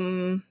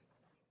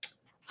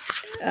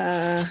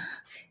 Uh,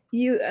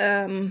 you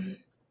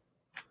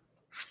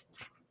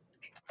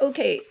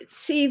Okay,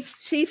 see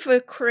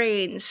for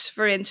cranes,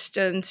 for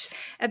instance.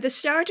 At the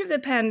start of the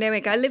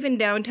pandemic, I live in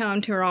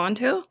downtown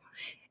Toronto,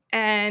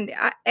 and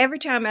every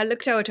time I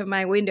looked out of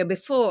my window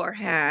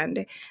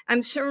beforehand,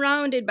 I'm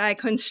surrounded by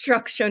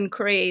construction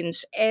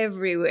cranes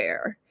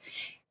everywhere.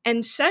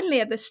 And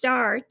suddenly at the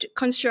start,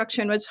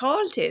 construction was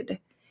halted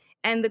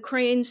and the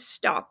cranes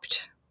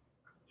stopped.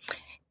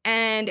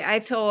 And I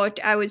thought,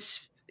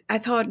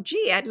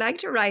 gee, I'd like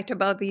to write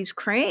about these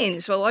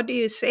cranes. Well, what do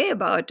you say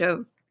about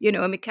a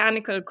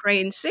mechanical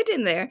crane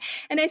sitting there?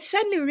 And I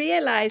suddenly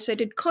realized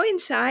that it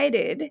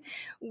coincided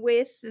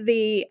with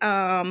the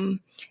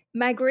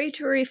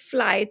migratory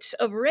flights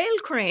of rail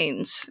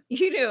cranes.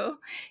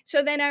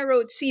 So then I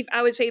wrote, see,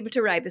 I was able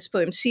to write this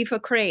poem, See for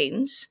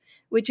Cranes,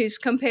 which is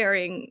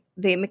comparing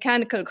the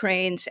mechanical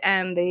cranes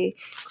and the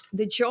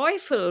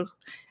joyful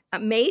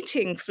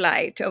mating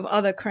flight of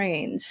other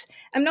cranes.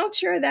 I'm not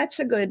sure that's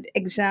a good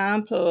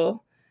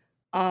example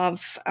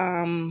of.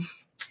 I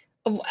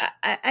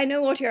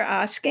know what you're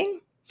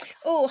asking.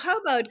 Oh, how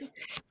about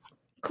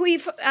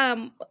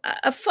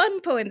a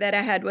fun poem that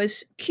I had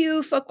was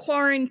Q for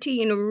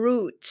Quarantine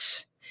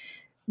Roots,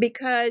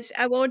 because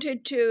I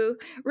wanted to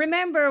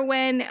remember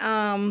when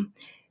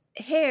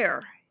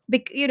hair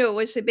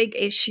was a big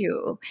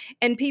issue,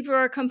 and people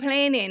are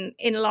complaining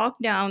in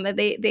lockdown that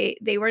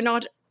they were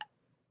not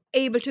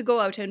able to go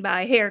out and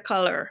buy hair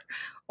color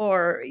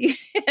or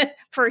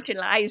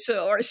fertilizer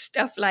or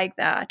stuff like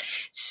that.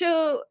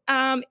 So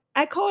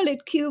I call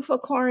it Q for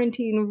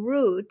Quarantine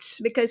Roots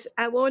because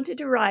I wanted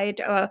to write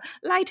a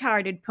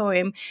lighthearted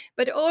poem,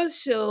 but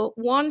also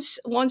once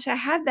I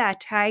had that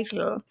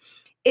title,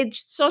 it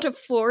sort of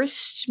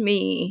forced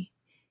me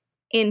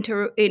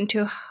into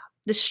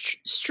the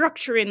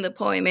structure in the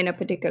poem in a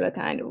particular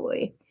kind of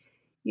way.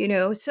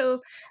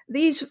 So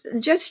these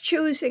just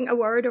choosing a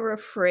word or a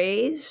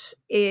phrase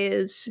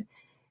is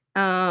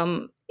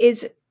more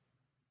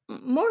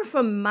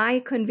for my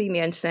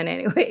convenience than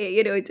anyway.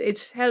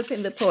 It's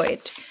helping the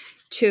poet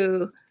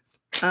to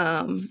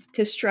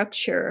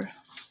structure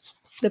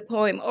the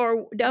poem.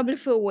 Or Double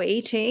for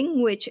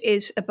Waiting, which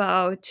is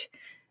about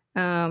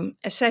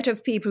a set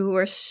of people who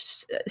are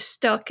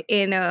stuck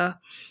in a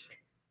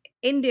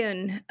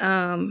Indian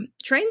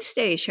train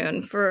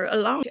station for a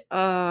long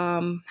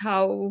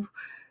how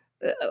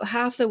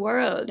half the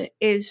world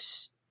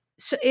it's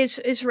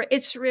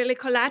really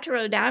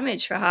collateral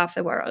damage for half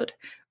the world.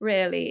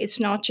 Really, it's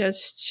not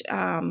just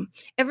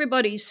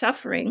everybody's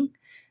suffering,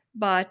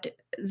 but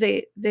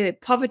the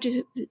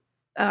poverty.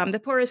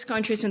 The poorest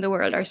countries in the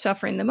world are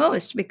suffering the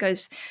most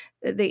because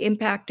the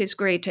impact is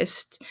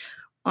greatest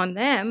on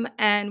them.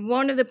 And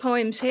one of the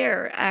poems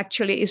here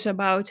actually is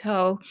about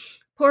how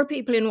poor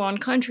people in one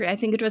country, I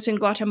think it was in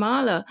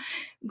Guatemala,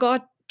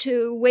 got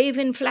to wave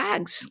in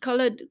flags,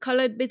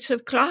 colored bits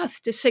of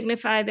cloth to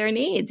signify their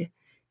need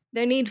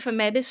for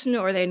medicine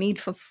or their need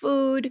for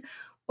food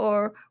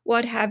or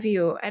what have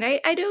you. And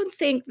I don't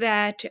think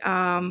that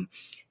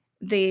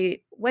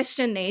the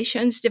Western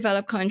nations,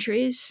 developed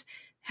countries,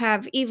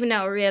 have even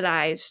now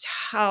realized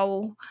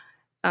how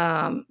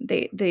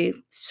the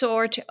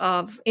sort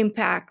of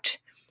impact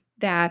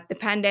that the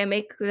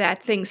pandemic,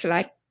 that things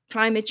like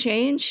climate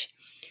change,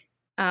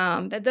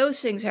 that those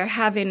things are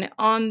having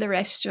on the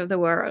rest of the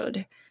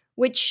world,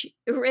 which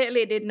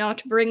really did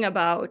not bring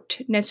about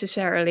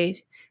necessarily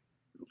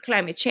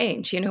climate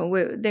change.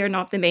 They're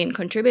not the main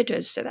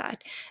contributors to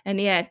that. And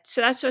yet,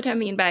 so that's what I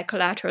mean by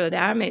collateral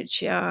damage,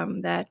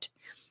 that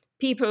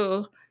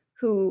people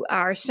who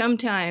are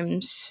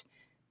sometimes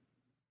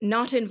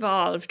not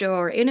involved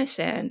or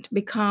innocent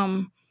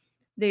become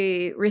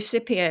the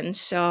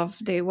recipients of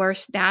the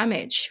worst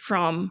damage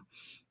from,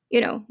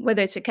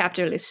 whether it's a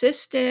capitalist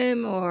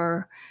system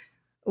or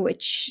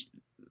which,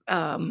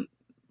 whatever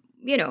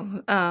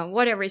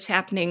is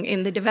happening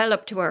in the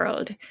developed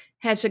world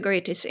has the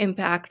greatest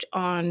impact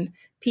on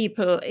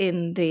people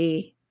in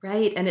the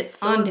right. And it's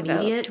so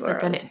immediate, world,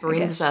 but then it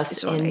brings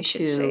us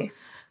into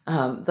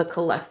the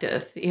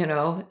collective,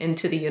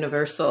 into the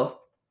universal.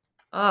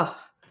 Oh,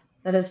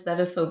 that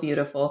is so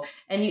beautiful.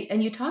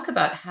 And you talk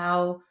about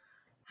how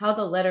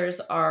the letters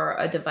are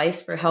a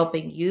device for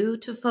helping you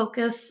to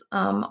focus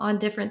on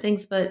different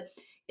things, but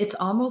it's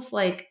almost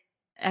like,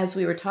 as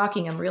we were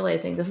talking, I'm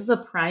realizing this is a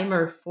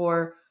primer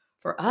for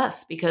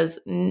us, because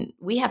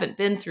we haven't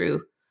been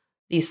through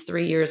these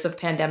 3 years of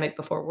pandemic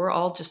before. We're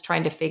all just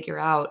trying to figure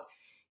out,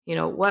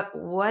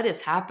 what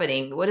is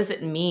happening? What does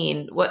it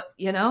mean?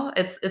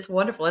 It's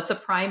wonderful. It's a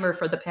primer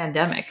for the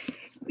pandemic.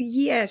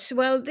 Yes,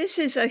 well, this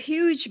is a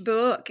huge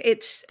book.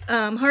 It's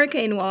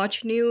Hurricane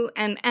Watch, New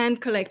and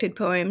Collected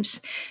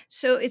Poems.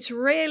 So it's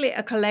really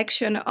a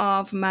collection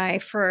of my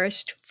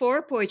first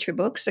 4 poetry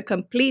books, the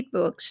complete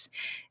books,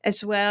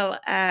 as well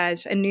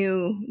as a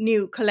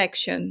new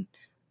collection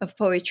of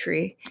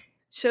poetry.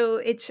 So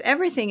it's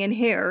everything in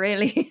here,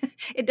 really.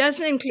 It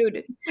doesn't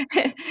include,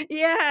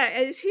 yeah,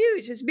 it's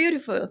huge. It's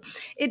beautiful.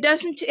 It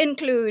doesn't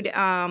include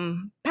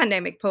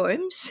pandemic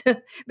poems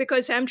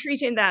because I'm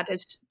treating that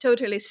as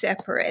totally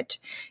separate.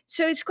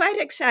 So it's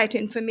quite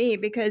exciting for me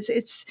because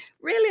it's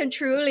really and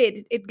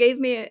truly, it gave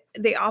me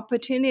the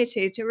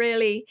opportunity to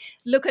really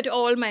look at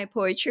all my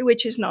poetry,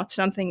 which is not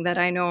something that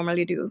I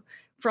normally do,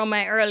 from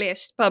my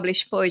earliest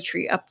published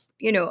poetry up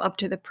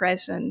to the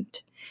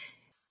present.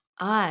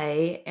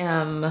 I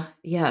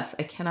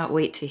cannot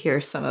wait to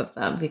hear some of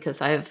them,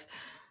 because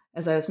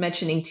as I was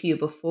mentioning to you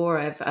before,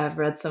 I've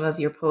read some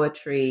of your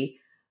poetry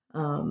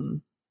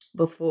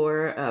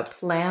before,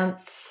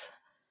 Plants,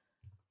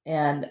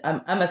 and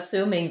I'm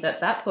assuming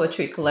that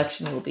poetry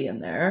collection will be in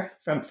there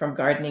from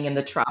Gardening in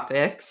the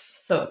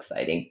Tropics. So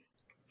exciting.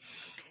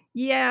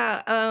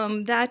 Yeah,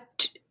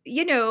 I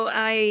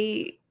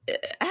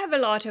have a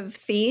lot of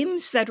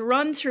themes that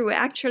run through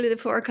actually the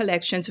 4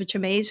 collections, which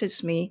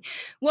amazes me.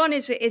 One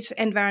is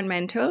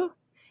environmental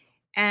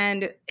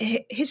and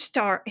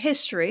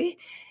history,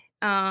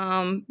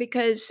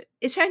 because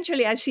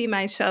essentially I see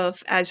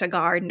myself as a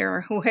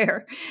gardener,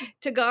 where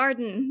to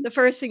garden, the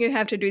first thing you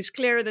have to do is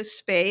clear the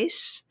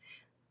space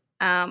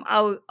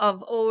out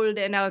of old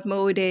and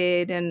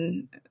outmoded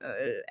and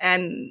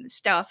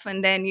stuff,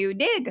 and then you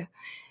dig.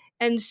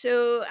 And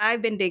so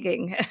I've been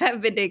digging.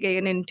 I've been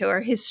digging into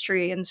our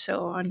history and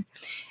so on.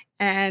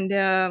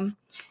 And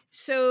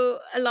so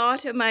a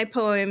lot of my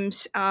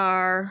poems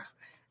are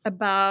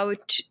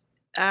about,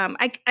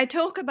 I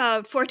talk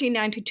about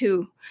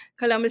 1492,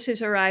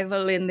 Columbus's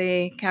arrival in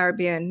the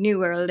Caribbean New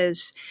World,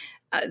 is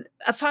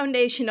a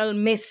foundational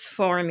myth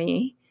for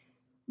me,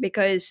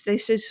 because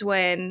this is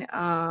when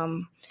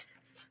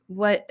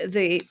what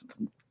the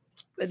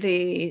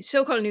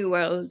so-called New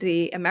World,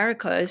 the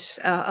Americas,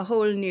 a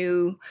whole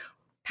new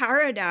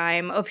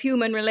paradigm of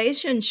human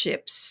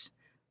relationships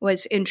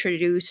was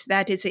introduced.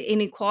 That is the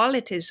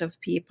inequalities of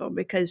people,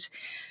 because,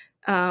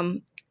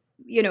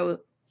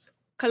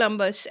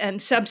 Columbus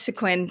and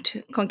subsequent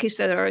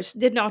conquistadors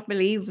did not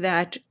believe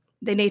that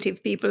the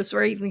native peoples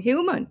were even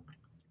human,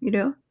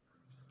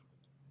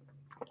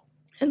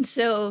 And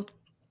so,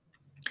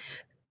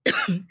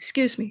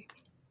 excuse me.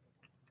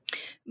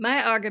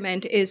 My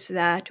argument is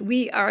that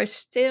we are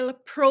still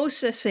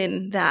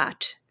processing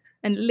that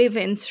and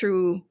living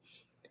through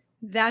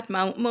that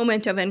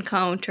moment of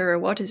encounter,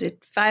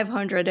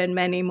 500 and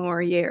many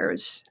more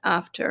years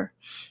after.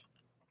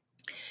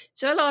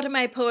 So a lot of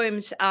my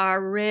poems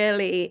are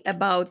really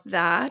about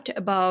that,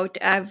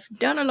 I've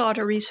done a lot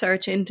of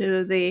research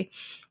into the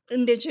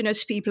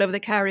indigenous people of the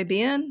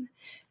Caribbean,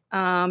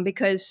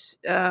 because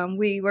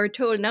we were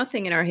told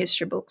nothing in our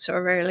history books,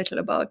 or very little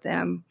about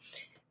them,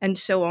 and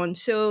so on.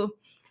 So,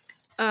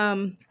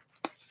 and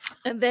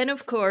then,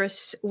 of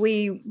course,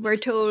 we were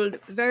told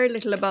very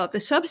little about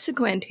the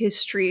subsequent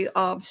history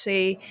of,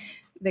 say,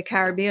 the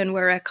Caribbean,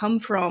 where I come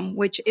from,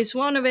 which is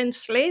one of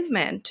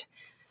enslavement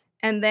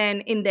and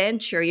then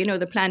indenture,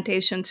 the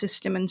plantation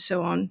system and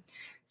so on.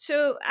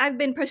 So I've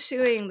been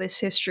pursuing this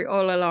history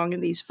all along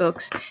in these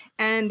books.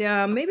 And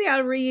maybe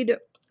I'll read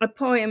a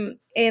poem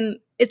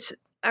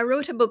I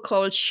wrote a book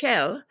called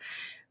Shell,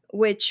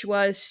 which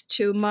was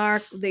to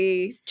mark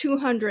the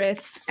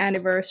 200th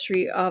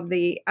anniversary of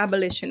the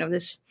abolition of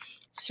this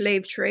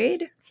slave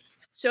trade.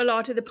 So a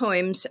lot of the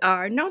poems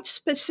are not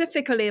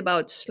specifically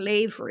about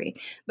slavery,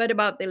 but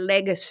about the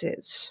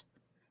legacies,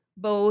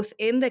 both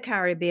in the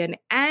Caribbean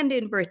and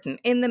in Britain,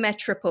 in the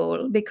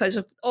metropole, because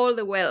of all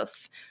the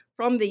wealth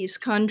from these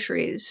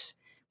countries,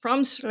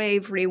 from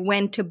slavery,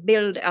 went to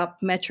build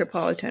up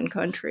metropolitan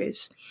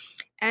countries.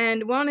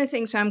 And one of the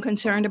things I'm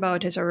concerned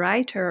about as a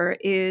writer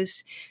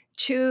is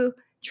to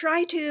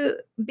try to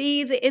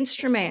be the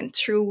instrument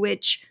through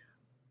which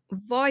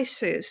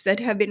voices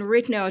that have been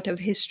written out of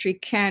history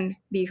can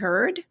be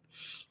heard.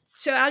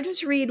 So I'll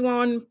just read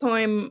one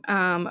poem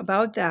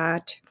about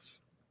that,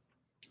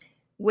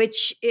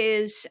 which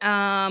is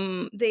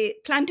the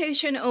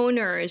plantation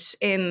owners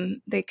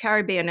in the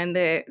Caribbean, and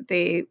there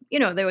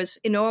was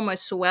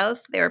enormous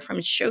wealth there from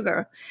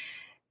sugar.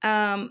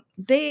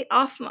 They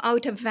often,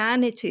 out of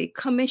vanity,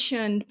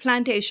 commissioned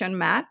plantation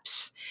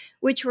maps,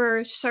 which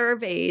were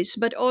surveys,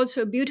 but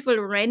also beautiful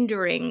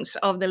renderings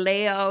of the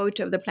layout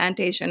of the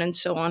plantation and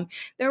so on.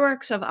 They're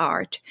works of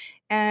art.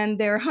 And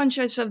there are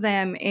hundreds of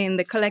them in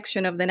the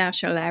collection of the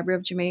National Library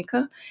of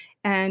Jamaica.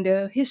 And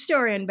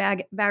historian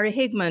Barry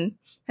Higman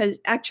has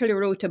actually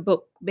wrote a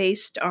book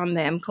based on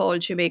them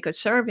called Jamaica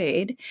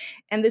Surveyed.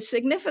 And the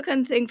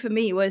significant thing for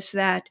me was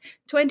that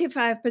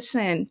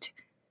 25%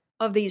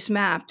 of these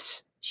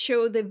maps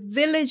show the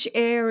village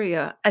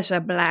area as a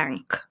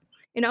blank.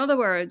 In other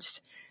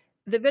words,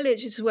 the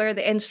village is where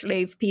the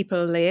enslaved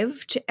people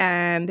lived,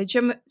 and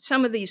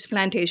some of these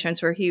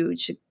plantations were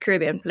huge,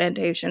 Caribbean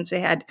plantations.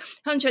 They had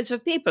hundreds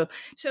of people.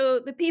 So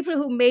the people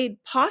who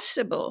made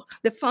possible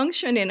the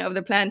functioning of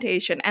the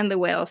plantation and the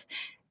wealth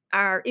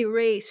are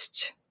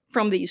erased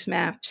from these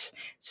maps.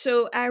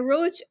 So I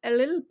wrote a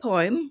little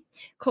poem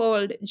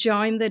called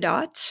Join the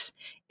Dots.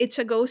 It's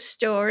a ghost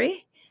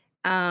story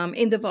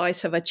in the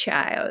voice of a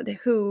child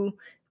who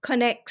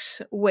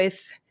connects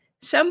with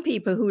some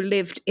people who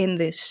lived in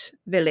this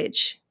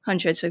village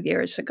hundreds of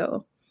years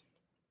ago.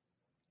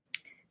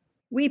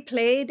 We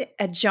played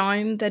at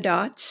Join the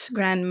Dots,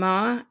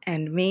 Grandma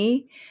and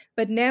me,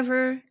 but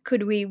never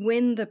could we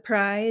win the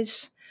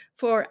prize,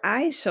 for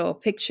I saw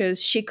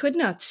pictures she could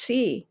not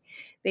see.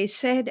 They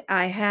said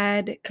I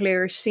had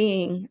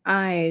clear-seeing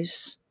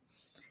eyes.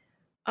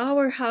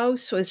 Our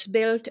house was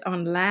built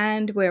on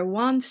land where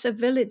once a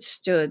village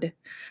stood,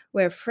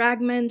 where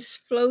fragments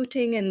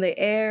floating in the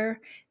air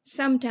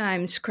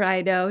sometimes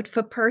cried out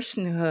for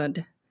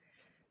personhood.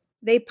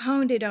 They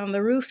pounded on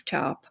the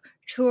rooftop,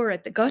 tore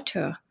at the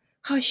gutter.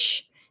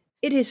 Hush,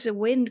 it is the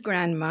wind,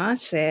 Grandma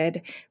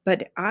said,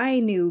 but I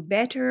knew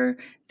better,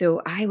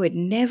 though I would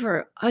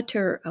never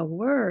utter a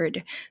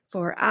word,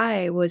 for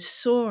I was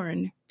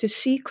sworn to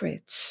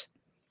secrets.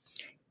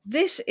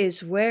 This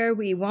is where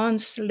we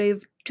once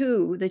lived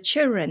too, the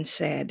children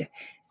said.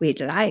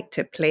 We'd like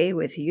to play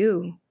with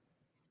you.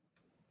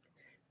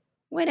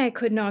 When I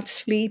could not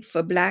sleep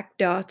for black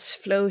dots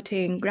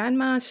floating,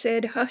 Grandma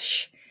said,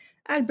 hush,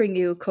 I'll bring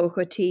you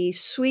cocoa tea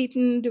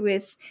sweetened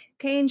with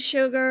cane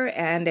sugar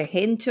and a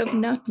hint of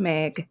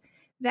nutmeg.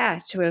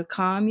 That will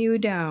calm you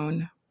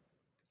down.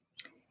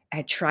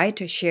 I tried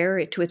to share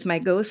it with my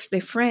ghostly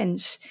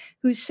friends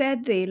who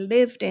said they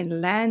lived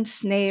in land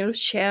snail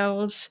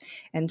shells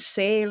and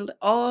sailed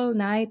all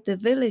night the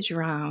village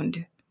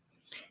round.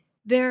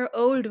 Their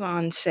old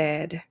one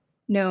said,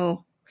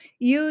 no,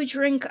 you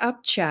drink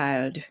up,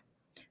 child.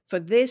 For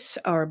this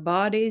our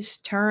bodies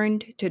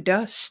turned to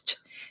dust,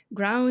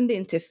 ground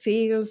into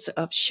fields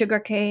of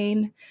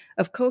sugarcane,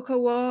 of cocoa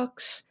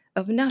walks,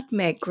 of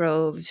nutmeg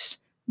groves.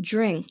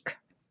 Drink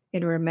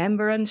in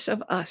remembrance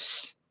of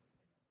us.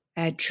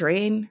 I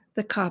drain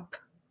the cup.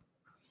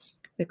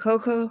 The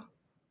cocoa,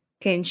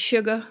 cane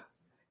sugar,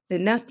 the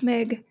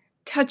nutmeg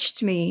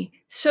touched me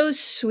so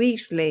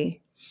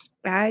sweetly.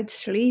 I'd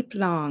sleep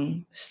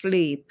long,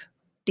 sleep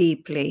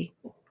deeply.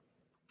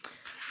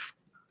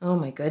 Oh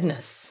my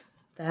goodness.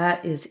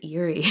 That is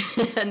eerie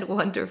and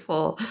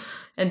wonderful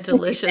and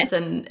delicious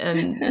and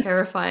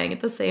terrifying at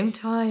the same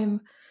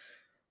time.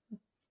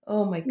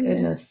 Oh my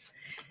goodness.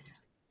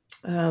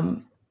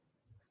 Well,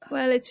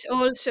 it's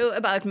also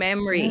about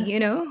memory,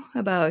 Yes.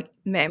 About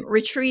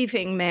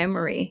retrieving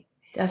memory.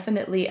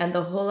 Definitely. And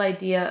the whole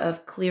idea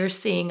of clear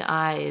seeing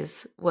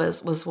eyes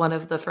was one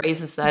of the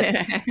phrases that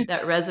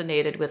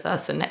resonated with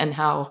us, and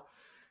how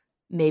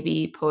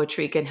maybe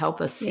poetry can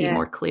help us see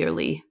more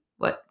clearly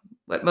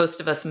what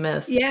most of us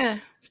miss. Yeah.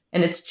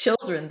 And it's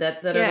children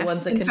that are the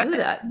ones that can do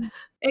that.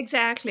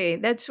 Exactly.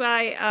 That's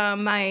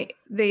why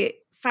the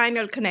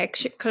final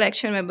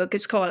collection of my book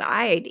is called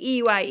Eyed,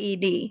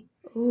 E-Y-E-D.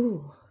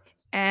 Ooh.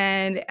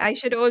 And I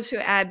should also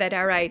add that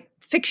I write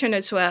fiction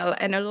as well,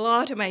 and a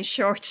lot of my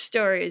short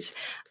stories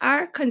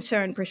are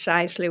concerned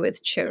precisely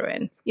with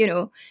children,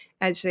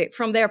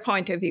 from their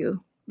point of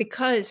view,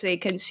 because they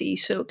can see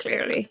so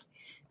clearly.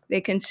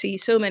 They can see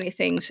so many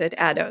things that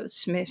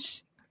adults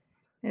miss.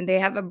 And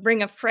they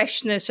bring a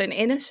freshness and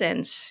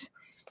innocence,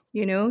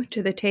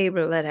 to the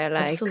table that I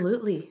like.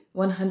 Absolutely,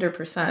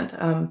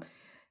 100%.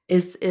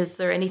 Is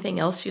there anything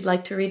else you'd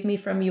like to read me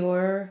from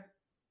your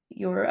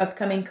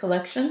upcoming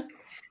collection?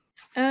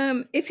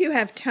 If you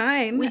have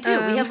time, we do.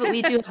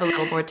 We do have a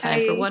little more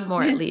time for one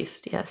more at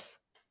least. Yes.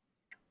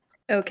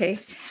 Okay.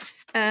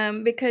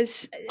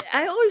 Because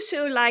I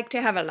also like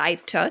to have a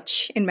light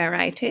touch in my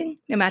writing,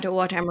 no matter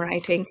what I'm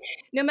writing,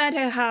 no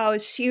matter how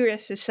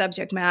serious the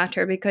subject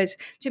matter, because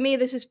to me,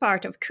 this is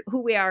part of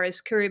who we are as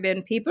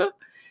Caribbean people.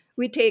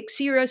 We take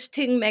serious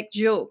thing make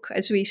joke,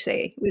 as we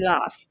say, we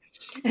laugh.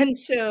 And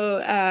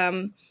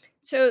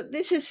so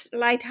this is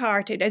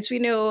lighthearted. As we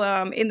know,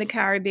 in the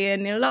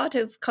Caribbean, in a lot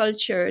of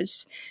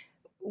cultures,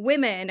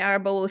 women are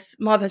both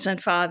mothers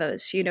and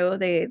fathers.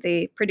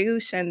 They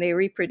produce and they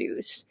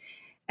reproduce.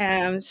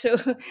 So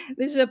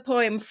this is a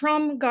poem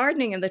from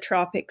Gardening in the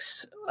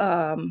Tropics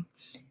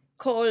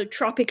called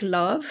Tropic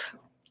Love.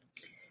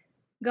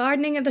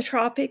 Gardening in the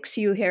tropics,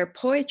 you hear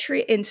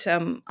poetry in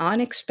some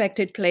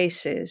unexpected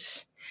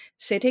places.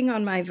 Sitting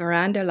on my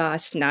veranda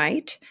last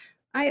night,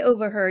 I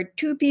overheard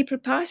two people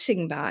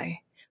passing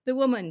by. The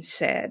woman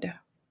said,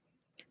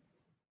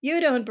 "You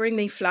don't bring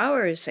me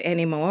flowers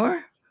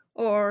anymore,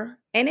 or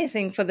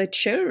anything for the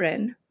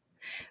children.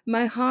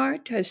 My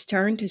heart has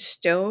turned to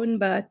stone,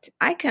 but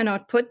I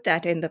cannot put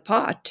that in the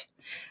pot.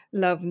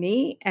 Love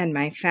me and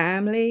my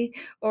family,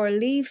 or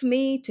leave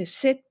me to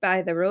sit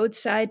by the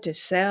roadside to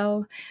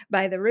sell,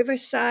 by the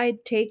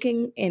riverside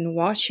taking in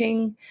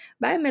washing,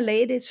 by my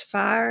lady's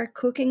fire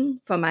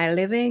cooking for my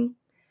living.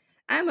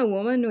 I'm a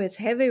woman with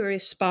heavy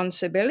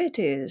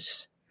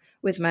responsibilities.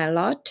 With my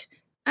lot,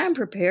 I'm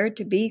prepared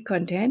to be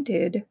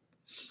contented.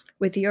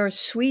 With your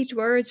sweet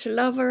words,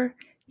 lover,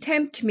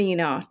 tempt me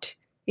not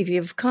if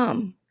you've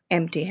come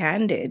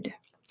empty-handed."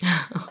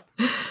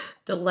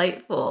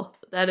 Delightful.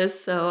 That is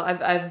so.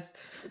 I've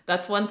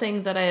that's one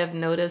thing that I have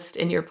noticed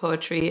in your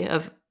poetry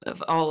of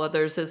all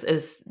others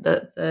is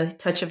the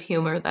touch of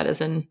humor that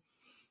is in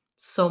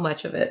so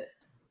much of it,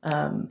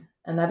 and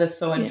that is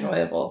so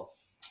enjoyable.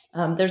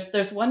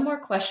 There's one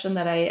more question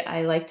that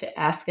I like to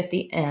ask at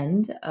the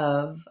end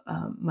of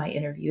my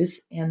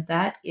interviews, and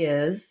that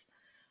is,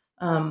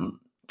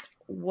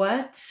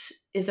 what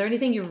is there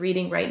anything you're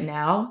reading right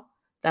now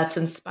that's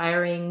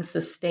inspiring,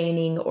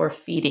 sustaining, or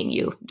feeding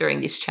you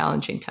during these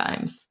challenging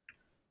times?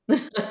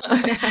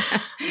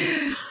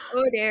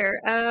 Oh dear.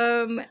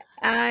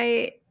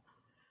 I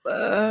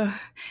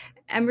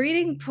I'm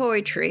reading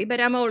poetry, but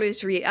I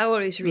always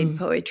read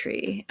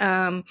poetry.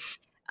 And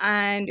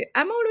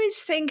I'm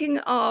always thinking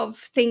of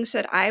things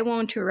that I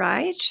want to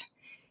write,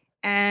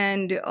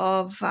 and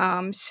of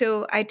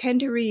so I tend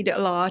to read a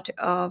lot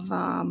of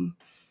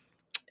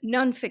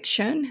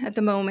nonfiction at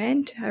the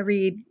moment. I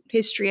read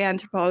history,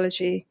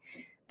 anthropology,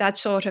 that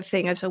sort of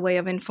thing, as a way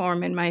of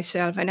informing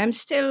myself. And I'm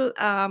still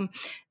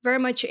very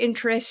much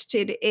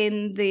interested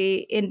in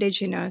the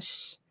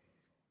indigenous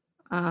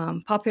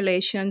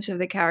populations of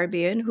the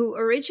Caribbean, who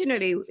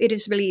originally, it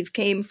is believed,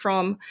 came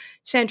from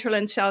Central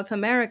and South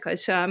America.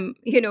 So,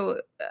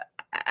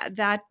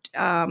 that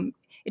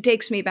it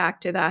takes me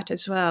back to that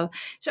as well.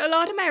 So a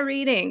lot of my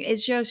reading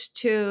is just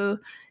to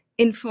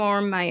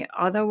inform my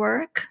other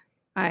work.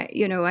 I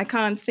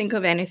can't think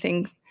of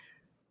anything,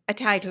 a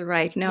title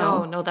right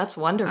now. No, that's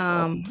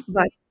wonderful.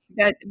 But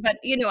I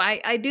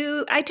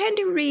tend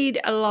to read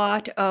a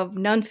lot of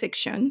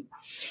nonfiction,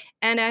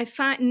 and I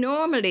find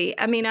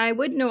I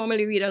would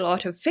normally read a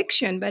lot of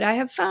fiction, but I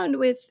have found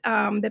with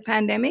the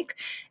pandemic,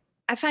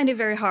 I find it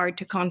very hard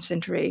to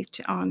concentrate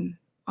on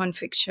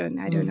fiction.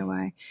 I don't know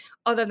why,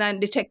 other than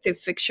detective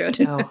fiction,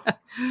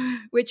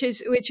 which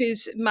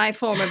is my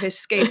form of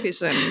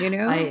escapism.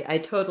 I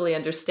totally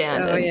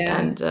understand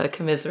and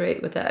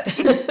commiserate with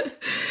that.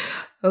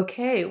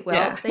 Okay,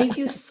 well, thank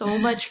you so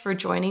much for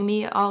joining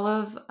me,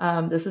 Olive.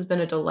 This has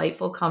been a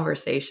delightful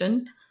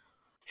conversation.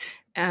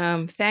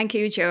 Thank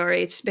you,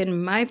 Jory. It's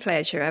been my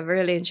pleasure. I've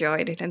really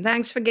enjoyed it. And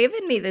thanks for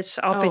giving me this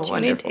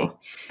opportunity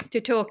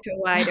to talk to a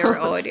wider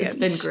audience.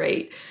 It's been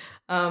great.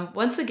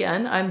 Once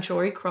again, I'm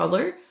Jory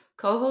Cruller,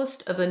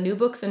 co-host of the New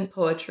Books in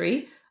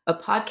Poetry, a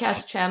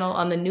podcast channel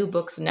on the New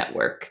Books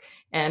Network.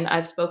 And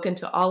I've spoken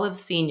to Olive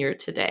Senior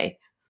today.